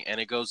nothing and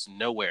it goes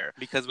nowhere?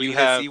 Because we You need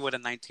to see have. what a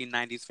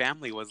 1990s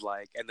family was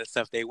like and the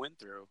stuff they went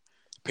through.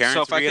 So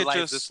Parents if I could realize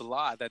this a just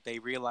lot, that they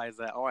realize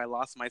that, oh, I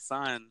lost my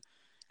son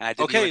and I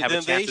didn't even okay, have a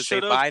then chance they to say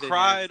should have bye to him.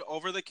 cried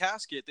over the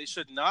casket. They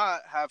should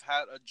not have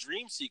had a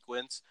dream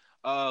sequence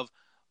of,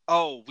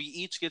 oh, we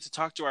each get to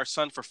talk to our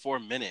son for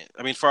 4 minutes.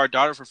 I mean, for our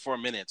daughter for 4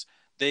 minutes.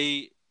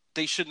 They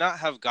they should not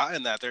have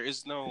gotten that. There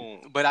is no.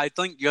 But I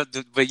think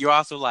you're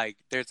also like,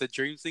 there's a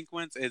dream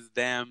sequence is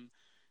them,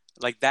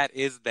 like that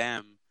is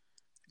them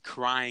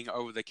crying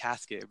over the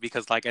casket,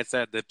 because like I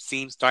said, the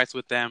scene starts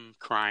with them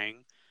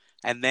crying,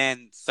 and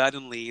then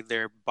suddenly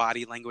their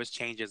body language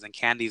changes and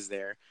Candy's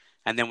there,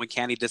 and then when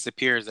Candy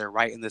disappears, they're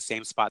right in the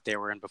same spot they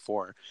were in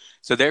before.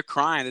 So they're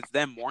crying, it's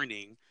them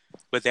mourning,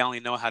 but they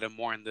only know how to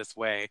mourn this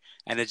way.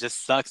 And it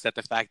just sucks that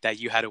the fact that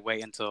you had to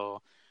wait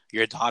until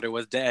your daughter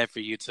was dead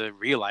for you to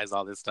realize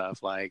all this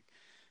stuff. Like,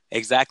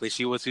 exactly,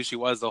 she was who she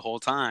was the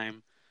whole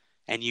time,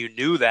 and you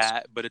knew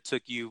that, but it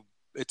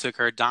took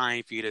her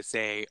dying for you to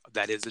say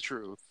that is the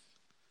truth.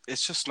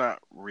 It's just not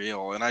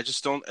real, and I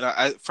just don't. And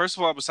I first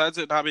of all, besides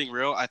it not being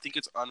real, I think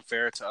it's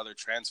unfair to other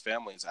trans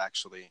families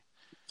actually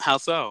How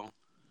so?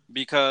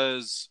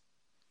 because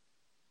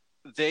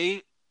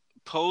they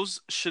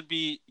Pose should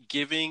be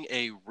giving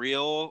a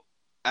real,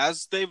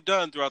 as they've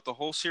done throughout the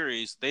whole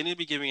series, they need to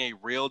be giving a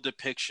real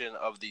depiction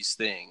of these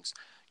things.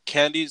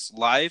 Candy's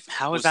life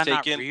How is was that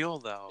not taken. real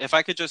though? If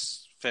I could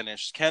just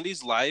finish,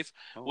 Candy's life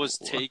Oh, was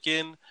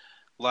taken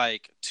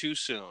like too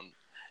soon,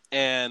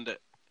 and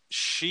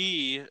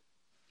she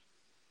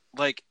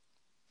like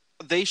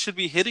they should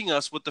be hitting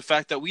us with the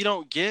fact that we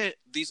don't get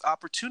these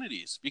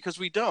opportunities because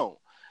we don't.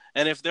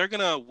 And if they're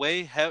gonna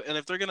and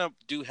if they're gonna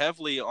do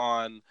heavily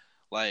on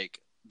like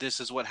this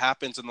is what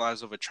happens in the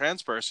lives of a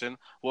trans person,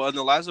 well, in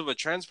the lives of a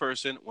trans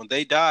person, when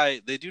they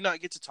die, they do not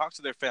get to talk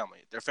to their family.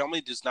 Their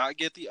family does not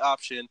get the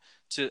option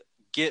to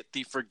get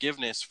the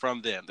forgiveness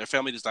from them. Their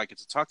family does not get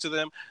to talk to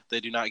them.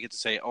 They do not get to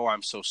say, "Oh,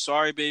 I'm so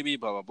sorry, baby."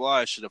 Blah blah blah.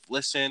 I should have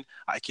listened.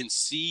 I can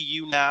see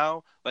you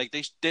now. Like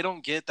they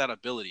don't get that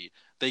ability.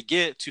 They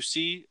get to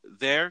see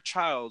their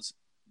child's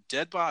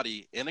dead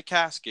body in a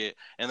casket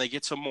and they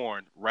get to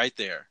mourn right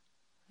there.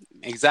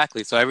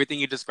 exactly. So everything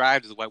you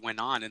described is what went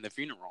on in the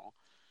funeral.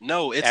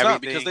 No, it's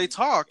not because they Everything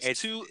talked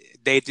it's to.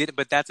 they did,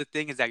 but that's the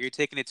thing, is that you're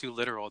taking it too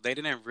literal. They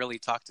didn't really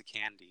talk to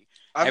Candy.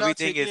 I'm not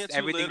taking it too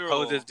Everything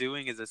Pose is literal.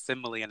 doing is a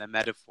simile and a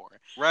metaphor.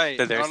 Right.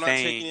 So they're I'm not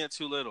taking saying it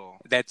too little.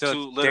 that, so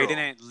Too they literal.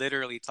 didn't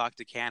literally talk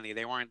to Candy.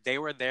 They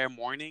were there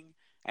mourning,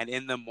 and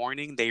in the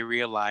morning they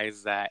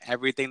realized that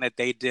everything that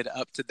they did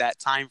up to that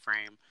time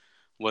frame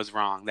was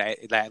wrong.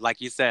 That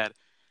like you said,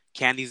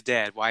 Candy's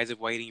dead. Why is it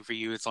waiting for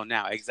you until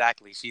now?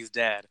 Exactly, she's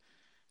dead.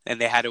 and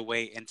they had to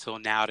wait until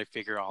now to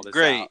figure all this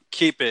Great, out.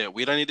 keep it.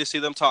 We don't need to see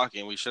them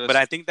talking. We should. But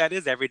I think that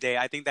is everyday.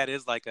 I think that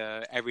is like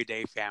a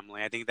everyday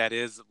family. I think that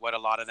is what a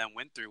lot of them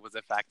went through, was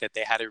the fact that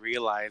they had to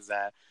realize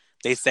that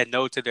they said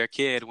no to their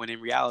kid when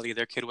in reality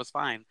their kid was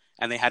fine,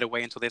 and they had to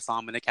wait until they saw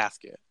him in a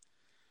casket.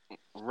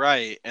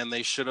 Right, and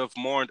they should have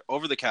mourned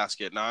over the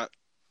casket. Not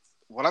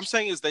what I'm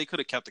saying is they could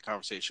have kept the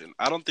conversation.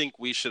 I don't think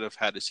we should have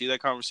had to see that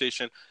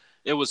conversation.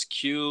 It was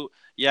cute.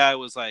 Yeah, it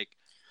was like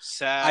I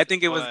sad.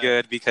 think it was but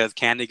good because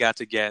Candy got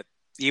to get,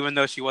 even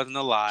though she wasn't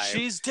alive,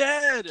 she's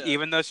dead.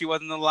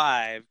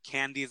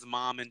 Candy's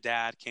mom and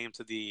dad came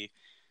to the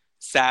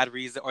sad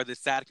reason, or the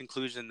sad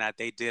conclusion, that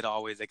they did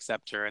always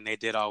accept her and they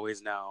did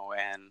always know.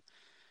 And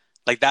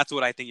like, that's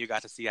what I think you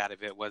got to see out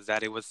of it, was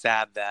that it was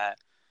sad that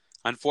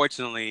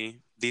unfortunately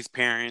these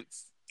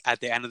parents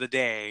at the end of the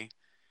day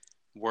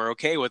were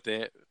okay with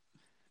it.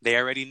 They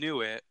already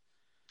knew it,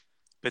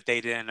 but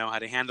they didn't know how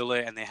to handle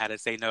it, and they had to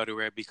say no to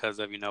it because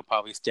of,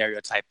 probably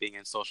stereotyping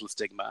and social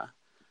stigma.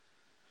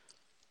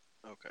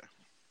 Okay,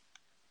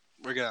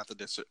 we're gonna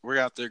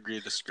have to agree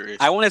to disagree.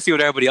 I want to see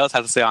what everybody else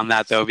has to say on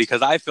that, though,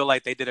 because I feel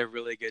like they did a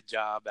really good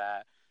job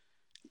at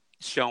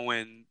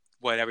showing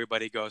what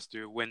everybody goes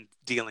through when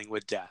dealing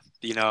with death,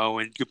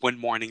 when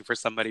mourning for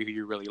somebody who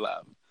you really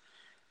love.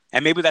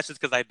 And maybe that's just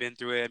because I've been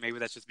through it. Maybe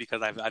that's just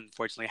because I've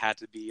unfortunately had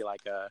to be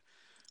like a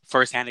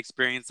firsthand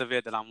experience of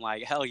it, that I'm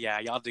like, hell yeah,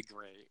 y'all did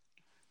great.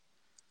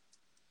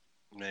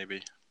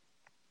 Maybe.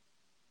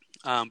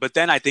 But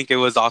then I think it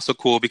was also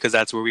cool because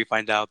that's where we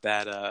find out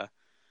that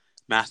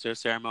Master of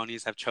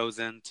Ceremonies have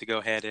chosen to go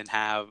ahead and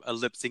have a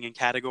lip singing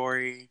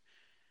category.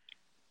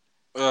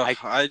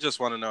 I just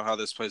want to know how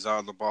this plays out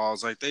on the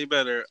balls. Like, they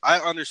better. I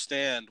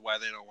understand why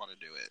they don't want to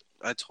do it.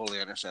 I totally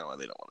understand why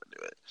they don't want to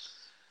do it.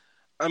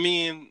 I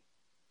mean,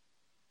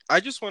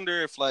 I just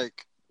wonder if,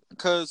 like,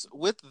 because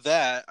with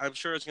that, I'm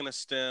sure it's gonna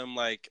stem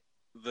like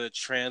the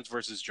trans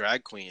versus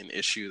drag queen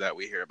issue that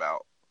we hear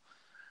about.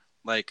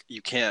 Like,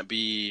 you can't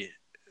be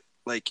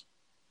like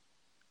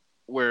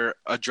where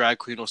a drag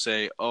queen will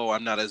say, "Oh,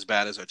 I'm not as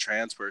bad as a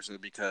trans person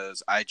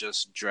because I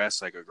just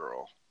dress like a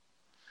girl."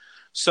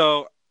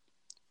 So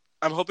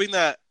I'm hoping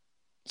that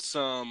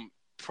some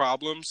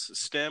problems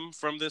stem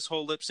from this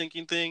whole lip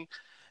syncing thing.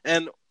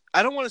 And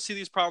I don't want to see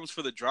these problems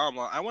for the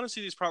drama. I want to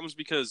see these problems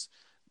because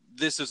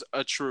this is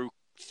a true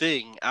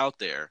thing out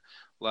there.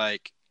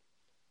 Like,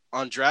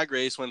 on Drag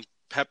Race, when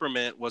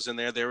Peppermint was in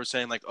there, they were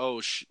saying, like,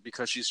 oh,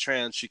 because she's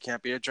trans, she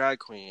can't be a drag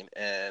queen.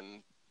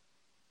 And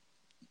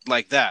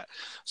like that.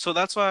 So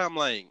that's why I'm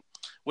like,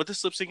 with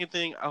this lip syncing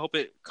thing, I hope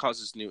it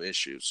causes new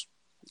issues.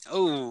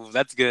 Oh,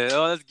 that's good.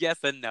 Oh, that's yes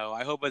and no.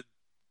 I hope it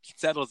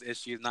settles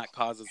issues, not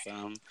causes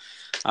them.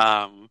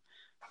 Um,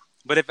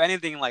 but if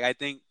anything, like, I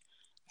think,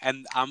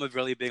 and I'm a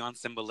really big on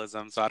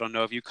symbolism, so I don't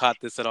know if you caught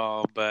this at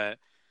all, but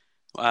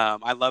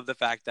I love the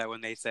fact that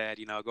when they said,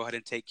 go ahead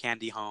and take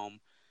Candy home,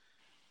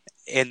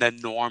 in the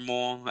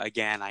normal,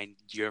 again,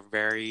 you're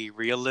very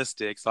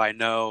realistic, so I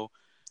know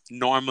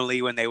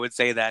normally when they would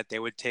say that, they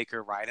would take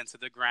her right into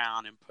the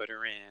ground and put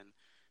her in,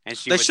 and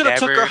They should have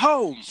took her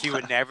home. she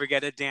would never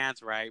get a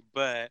dance right.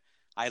 But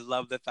I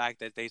love the fact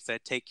that they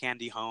said take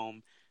Candy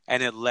home,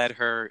 and it led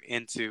her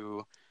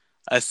into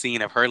a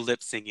scene of her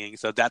lip singing.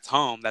 So that's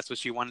home. That's what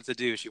she wanted to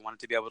do. She wanted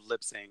to be able to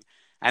lip sing,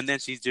 and then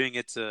she's doing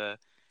it to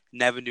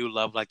Never Knew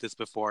Love Like This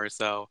Before.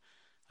 So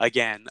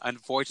again,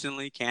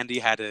 unfortunately, Candy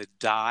had to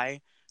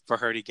die for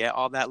her to get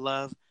all that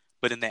love.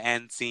 But in the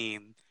end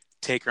scene,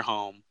 take her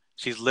home.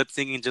 She's lip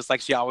singing just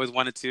like she always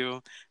wanted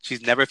to.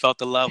 She's never felt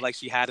the love like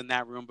she had in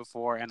that room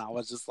before. And I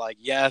was just like,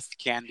 yes,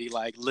 Candy,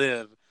 like,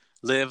 live,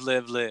 live,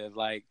 live, live.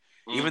 Like,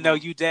 even though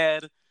you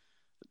dead,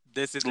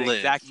 this is the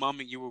exact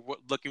moment you were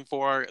looking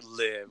for.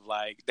 Live.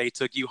 Like, they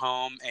took you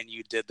home and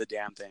you did the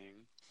damn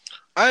thing.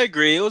 I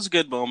agree. It was a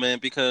good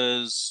moment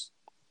because,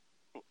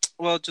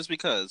 well, just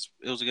because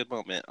it was a good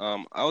moment.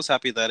 I was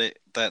happy that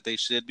they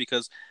did,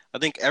 because I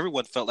think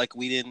everyone felt like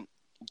we didn't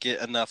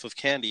get enough of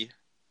Candy.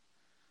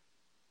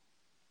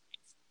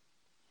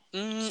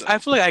 So. I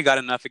feel like I got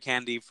enough of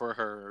Candy for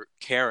her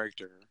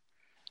character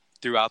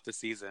throughout the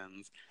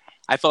seasons.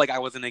 I felt like I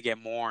was going to get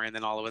more, and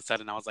then all of a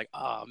sudden I was like,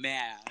 oh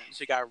man,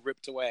 she got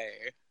ripped away.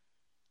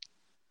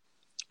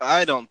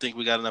 I don't think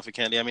we got enough of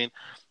Candy. I mean,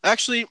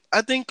 actually,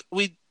 I think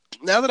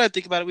now that I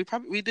think about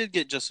it, we did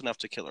get just enough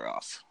to kill her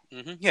off.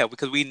 Mm-hmm. Yeah,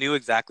 because we knew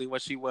exactly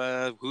what she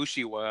was, who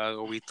she was,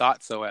 or we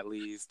thought so at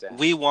least. And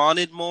we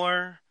wanted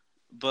more,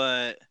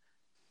 but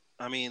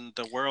I mean,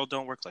 the world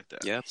don't work like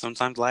that. Yeah,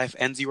 sometimes life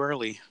ends you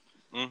early.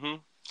 Mm-hmm.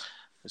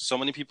 There's so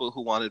many people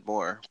who wanted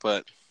more,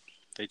 but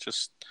they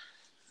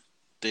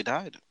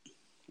died.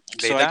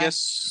 I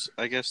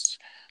guess,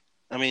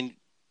 I mean,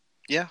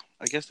 yeah,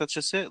 I guess that's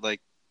just it. Like,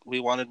 we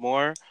wanted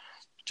more,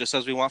 just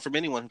as we want from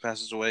anyone who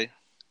passes away.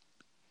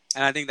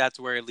 And I think that's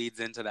where it leads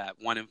into that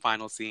one and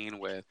final scene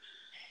with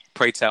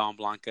Prey Tell and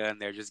Blanca,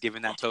 and they're just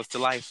giving that toast to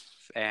life.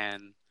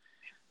 And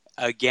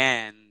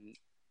again,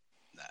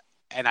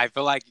 and I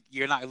feel like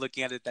you're not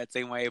looking at it that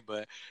same way,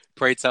 but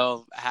Prey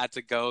Tell had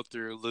to go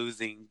through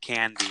losing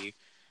Candy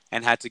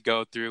and had to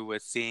go through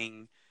with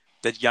seeing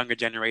the younger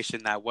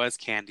generation that was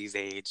Candy's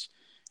age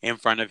in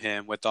front of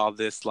him with all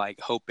this like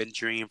hope and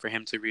dream for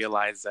him to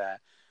realize that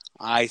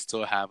I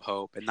still have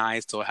hope and I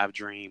still have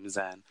dreams,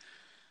 and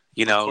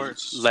Of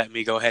course. let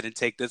me go ahead and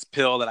take this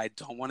pill that I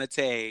don't want to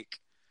take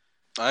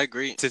I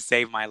agree. to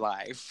save my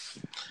life.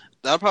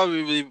 That'd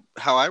probably be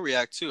how I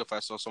react too if I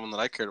saw someone that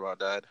I cared about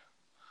died.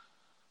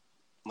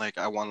 Like,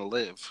 I want to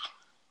live.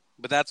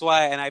 But that's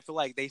why, and I feel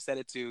like they said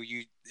it too.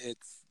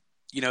 It's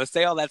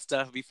say all that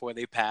stuff before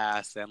they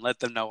pass and let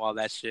them know all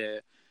that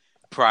shit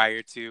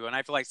prior to. And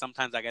I feel like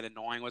sometimes I get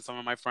annoying with some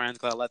of my friends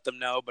because I let them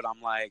know, but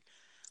I'm like,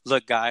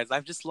 look, guys,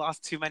 I've just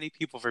lost too many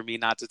people for me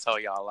not to tell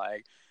y'all.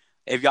 Like,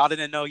 if y'all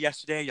didn't know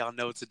yesterday, y'all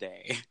know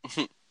today.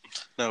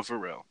 No, for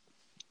real.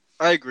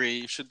 I agree.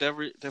 You should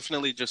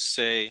definitely just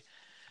say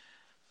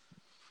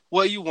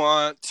what you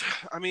want.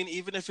 I mean,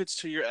 even if it's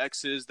to your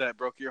exes that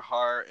broke your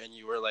heart and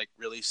you were like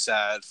really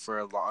sad for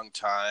a long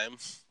time,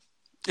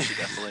 you should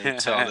definitely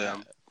tell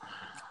them.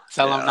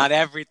 Tell them not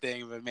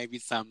everything, but maybe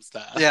some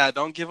stuff. Yeah,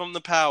 don't give them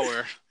the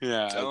power.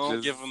 Yeah,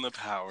 don't give them the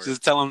power.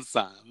 Just tell them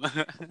some.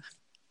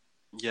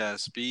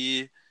 Yes,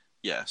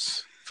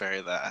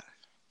 very that.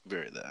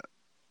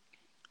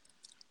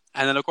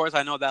 And then, of course,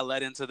 I know that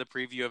led into the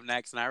preview of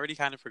next, and I already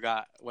kind of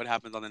forgot what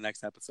happens on the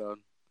next episode.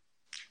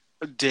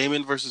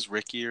 Damon versus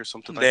Ricky or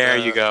something like that. There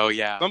you go,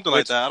 yeah. Something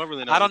like that. I don't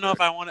really know. I don't know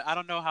if I want. I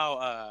don't know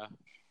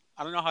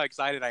how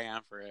excited I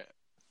am for it.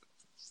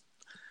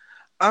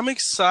 I'm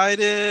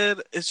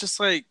excited. It's just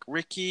like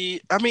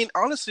Ricky. I mean,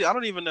 honestly, I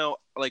don't even know.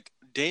 Like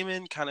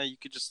Damon, kind of, you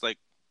could just like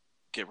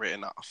get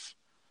written off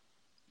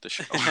the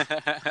show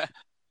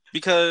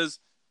because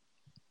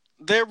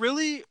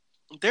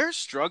they're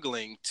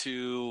struggling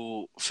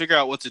to figure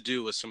out what to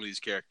do with some of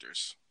these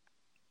characters.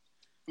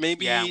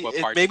 Maybe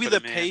maybe the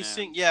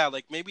pacing,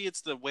 like maybe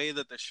it's the way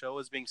that the show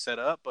is being set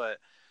up, but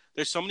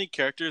there's so many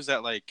characters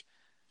that like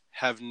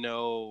have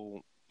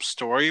no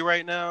story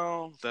right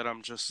now that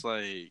I'm just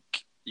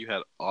like, you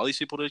had all these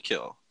people to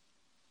kill.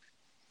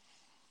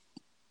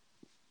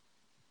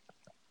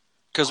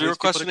 Because we were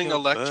questioning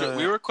Elektra.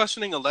 We were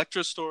questioning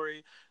Elektra's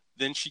story.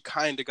 Then she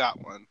kind of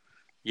got one.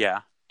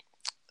 Yeah.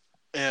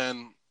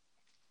 And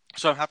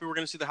so I'm happy we're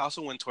going to see the House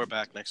of Winter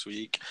back next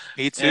week.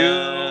 Me too.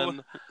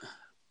 And,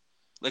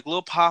 like,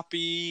 Lil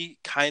Poppy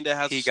kind of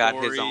has a story. He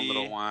got his own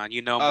little one.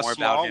 You know more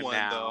about him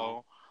now.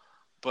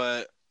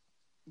 Though.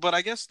 But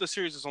I guess the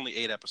series is only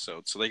 8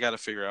 episodes, so they got to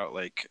figure out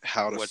like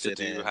how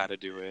to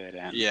do it,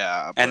 and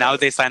and now that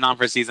they sign on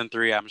for season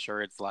 3, I'm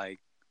sure it's like,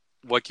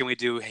 what can we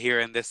do here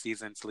in this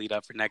season to lead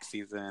up for next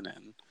season?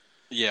 And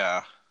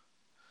yeah,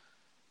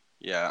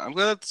 I'm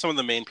glad that some of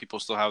the main people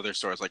still have their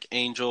stories. Like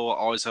Angel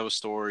always have a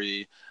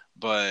story,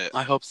 but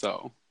I hope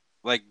so.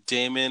 Like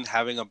Damon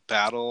having a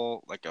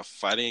battle, like a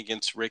fighting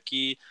against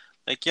Ricky,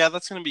 like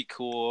that's gonna be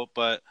cool,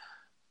 but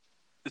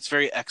it's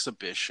very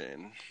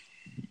exhibition.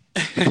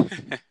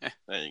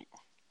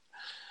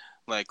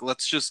 like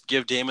let's just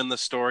give Damon the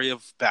story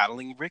of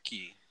battling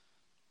Ricky.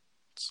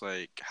 It's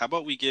like, how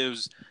about we give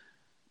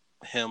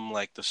him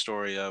like the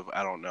story of,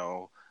 I don't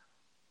know,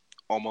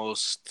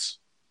 almost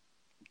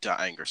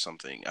dying or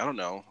something. I don't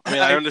know. I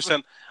mean, I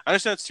understand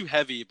it's too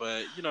heavy,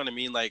 but you know what I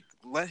mean? Like,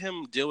 let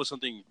him deal with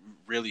something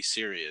really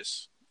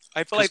serious.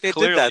 I feel like they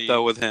did that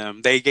though with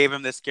him. They gave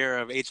him the scare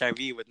of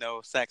HIV with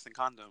no sex and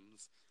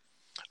condoms.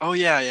 Oh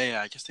yeah.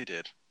 I guess they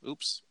did.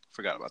 Oops,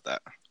 forgot about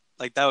that.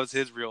 Like, that was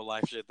his real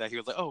life shit that he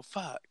was like, oh,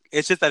 fuck.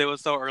 It's just that it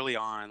was so early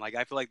on. Like,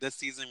 I feel like this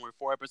season we're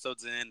 4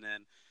 episodes in,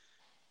 and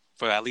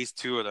for at least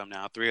 2 of them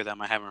now, 3 of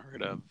them I haven't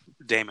heard of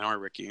Damon or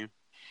Ricky.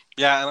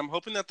 Yeah, and I'm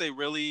hoping that they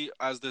really,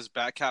 as this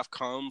back half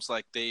comes,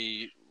 like,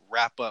 they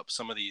wrap up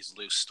some of these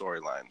loose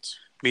storylines.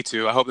 Me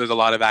too. I hope there's a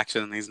lot of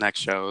action in these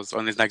next shows,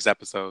 or in these next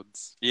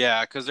episodes.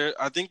 Yeah, because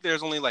I think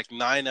there's only like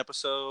 9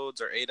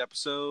 episodes or 8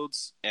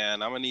 episodes,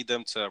 and I'm going to need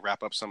them to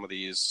wrap up some of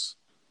these.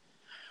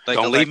 Like,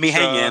 don't leave me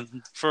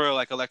hanging. For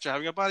like Elektra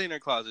having a body in her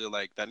closet,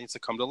 like that needs to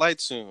come to light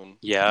soon.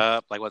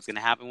 Yep. Like, what's going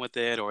to happen with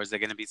it, or is it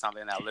going to be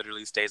something that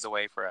literally stays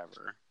away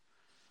forever?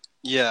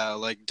 Yeah,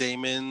 like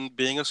Damon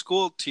being a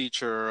school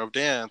teacher of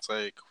dance.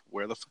 Like,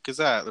 where the fuck is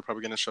that? They're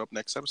probably going to show up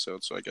next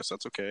episode, so I guess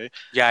that's okay.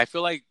 Yeah, I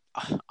feel like,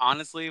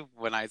 honestly,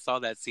 when I saw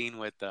that scene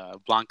with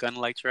Blanca and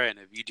Elektra, and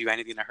if you do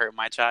anything to hurt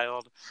my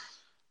child,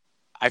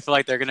 I feel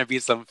like they're going to be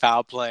some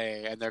foul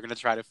play, and they're going to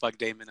try to fuck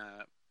Damon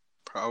up.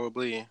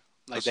 Probably.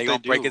 Like, they're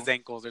going to break his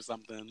ankles or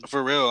something.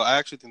 For real, I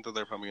actually think that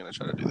they're probably going to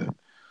try to do that.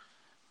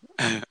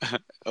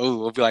 Oh,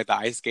 we'll be like the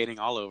ice skating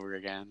all over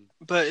again.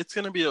 But it's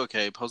going to be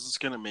okay. Puzzle's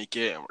going to make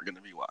it, and we're going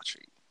to be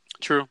watching.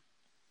 True.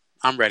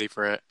 I'm ready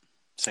for it.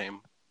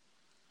 Same.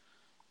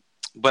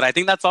 But I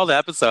think that's all the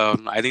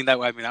episode. I think that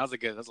was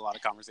a lot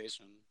of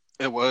conversation.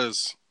 It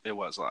was a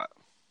lot.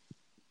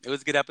 It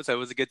was a good episode. It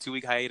was a good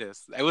 2-week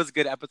hiatus. It was a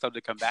good episode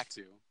to come back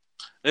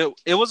to.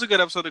 It was a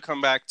good episode to come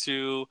back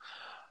to.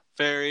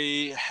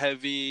 Very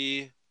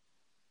heavy,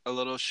 a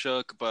little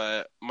shook,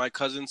 but my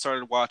cousin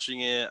started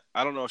watching it.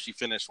 I don't know if she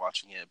finished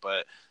watching it,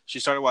 but she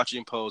started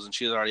watching Pose, and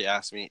she had already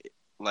asked me,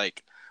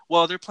 like,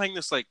 well, they're playing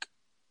this, like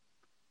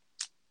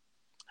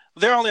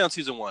They're only on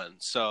season 1,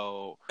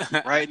 so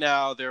right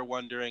now they're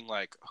wondering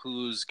like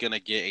who's gonna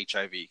get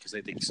HIV because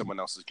they think someone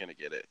else is gonna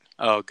get it.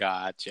 Oh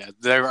God, yeah,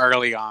 they're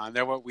early on.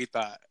 They're what we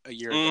thought a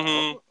year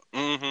ago.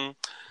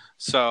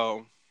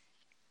 So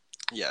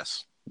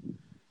yes.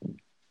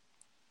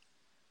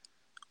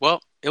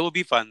 Well, it will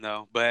be fun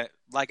though. But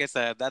like I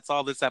said, that's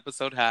all this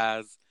episode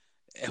has.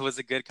 It was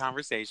a good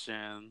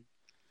conversation.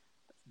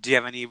 Do you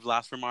have any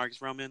last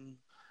remarks, Roman?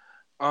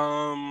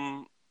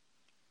 Um,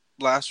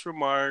 Last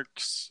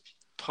remarks.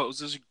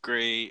 Pose is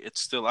great. It's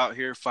still out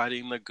here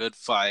fighting the good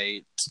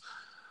fight.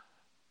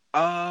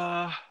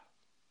 Uh,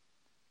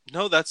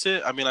 no, that's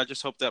it. I mean, I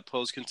just hope that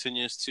Pose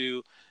continues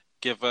to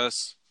give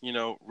us,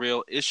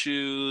 real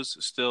issues,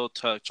 still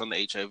touch on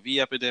the HIV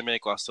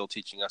epidemic while still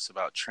teaching us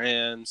about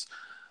trans.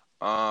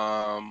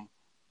 I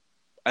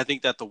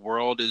think that the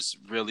world is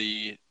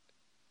really.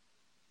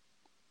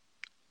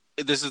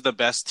 This is the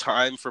best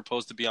time for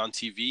Pose to be on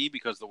TV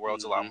because the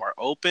world's a lot more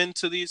open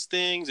to these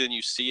things, and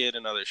you see it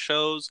in other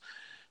shows.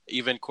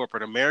 Even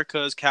corporate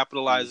America is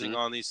capitalizing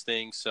on these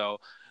things. So,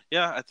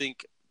 yeah, I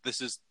think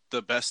this is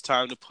the best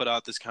time to put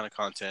out this kind of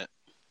content.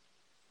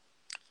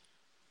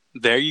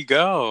 There you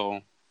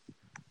go.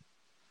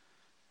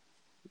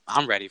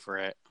 I'm ready for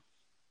it.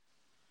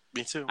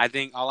 Me too. I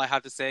think all I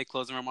have to say,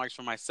 closing remarks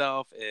for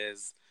myself,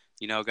 is,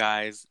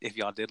 guys, if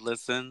y'all did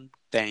listen,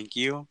 thank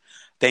you.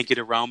 Thank you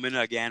to Roman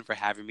again for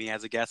having me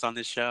as a guest on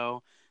this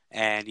show.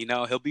 And,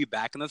 he'll be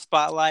back in the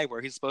spotlight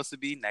where he's supposed to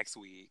be next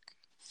week.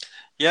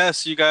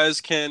 Yes, you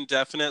guys can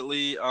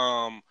definitely.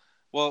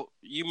 Well,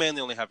 you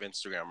mainly only have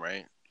Instagram,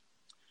 right?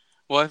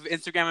 Well,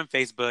 Instagram and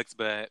Facebooks,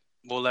 but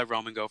we'll let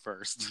Roman go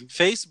first.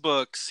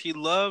 Facebooks, he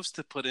loves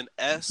to put an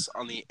S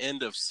on the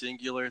end of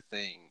singular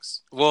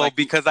things. Well,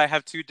 because I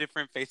have 2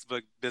 different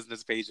Facebook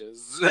business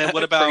pages. And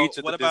what about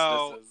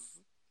businesses.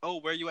 Oh,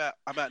 where you at?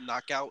 I'm at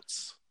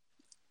Knockouts.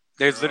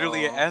 There's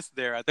literally an S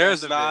there.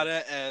 There's not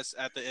an S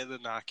at the end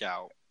of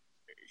Knockout.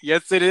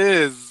 Yes, it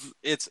is.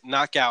 It's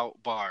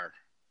Knockout Bar.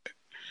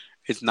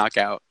 It's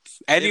Knockouts.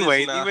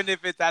 Anyway, even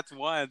if that's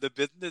one, the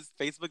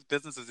Facebook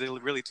business is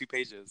really 2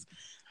 pages.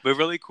 But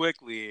really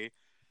quickly,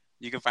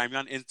 you can find me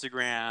on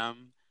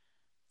Instagram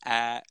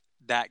at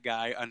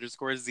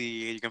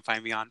 @thatguy_Z. You can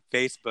find me on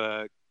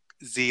Facebook,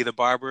 Z the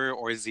Barber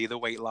or Z the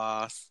Weight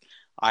Loss.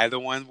 Either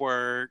one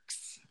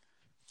works.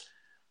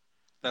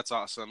 That's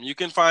awesome. You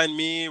can find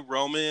me,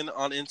 Roman,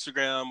 on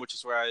Instagram, which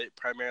is where I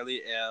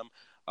primarily am,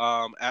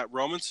 at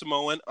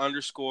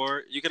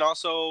RomanSamoan_. You can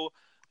also,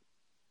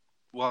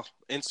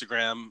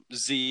 Instagram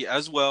Z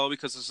as well,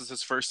 because this is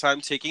his first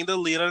time taking the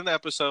lead on an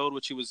episode,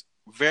 which he was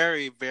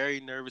very, very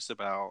nervous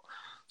about.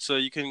 So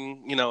you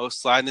can,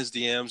 slide in his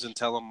DMs and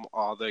tell him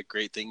all the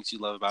great things you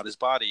love about his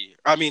body.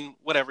 I mean,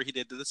 whatever he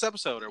did to this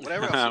episode or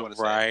whatever else you want to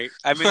say. Right.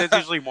 I mean, it's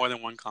usually more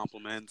than one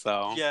compliment,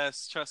 so.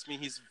 Yes, trust me,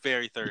 he's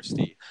very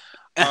thirsty.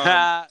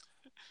 But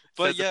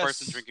yes, the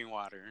person drinking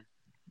water.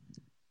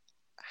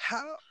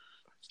 How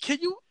can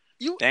you?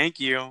 Thank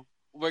you.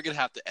 We're gonna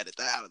have to edit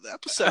that out of the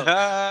episode.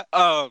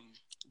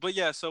 But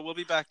yeah, so we'll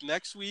be back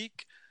next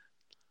week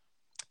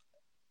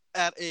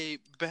at a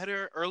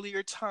better,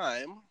 earlier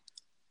time.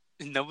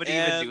 Nobody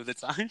even knew the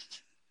time.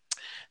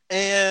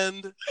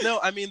 And no,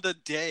 I mean the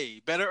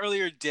day, better,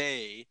 earlier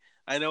day.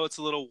 I know it's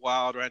a little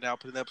wild right now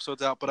putting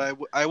episodes out, but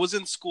I was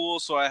in school,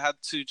 so I had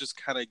to just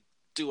kind of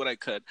do what I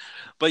could.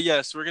 But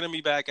yes, we're gonna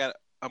be back at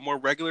a more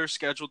regular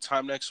scheduled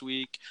time next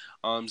week.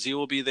 Z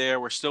will be there.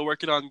 We're still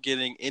working on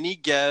getting any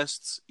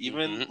guests,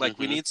 even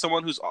we need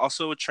someone who's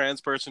also a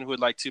trans person who would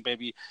like to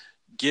maybe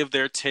give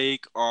their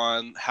take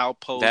on how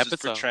Pose is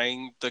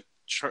portraying the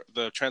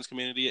trans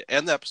community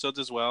and the episodes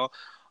as well.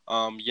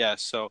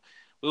 Yes, so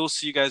we will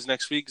see you guys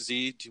next week.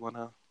 Z, do you want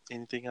to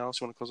anything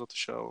else? You want to close out the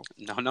show?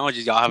 No,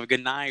 just y'all have a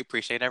good night.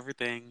 Appreciate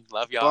everything.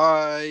 Love y'all.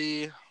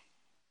 Bye.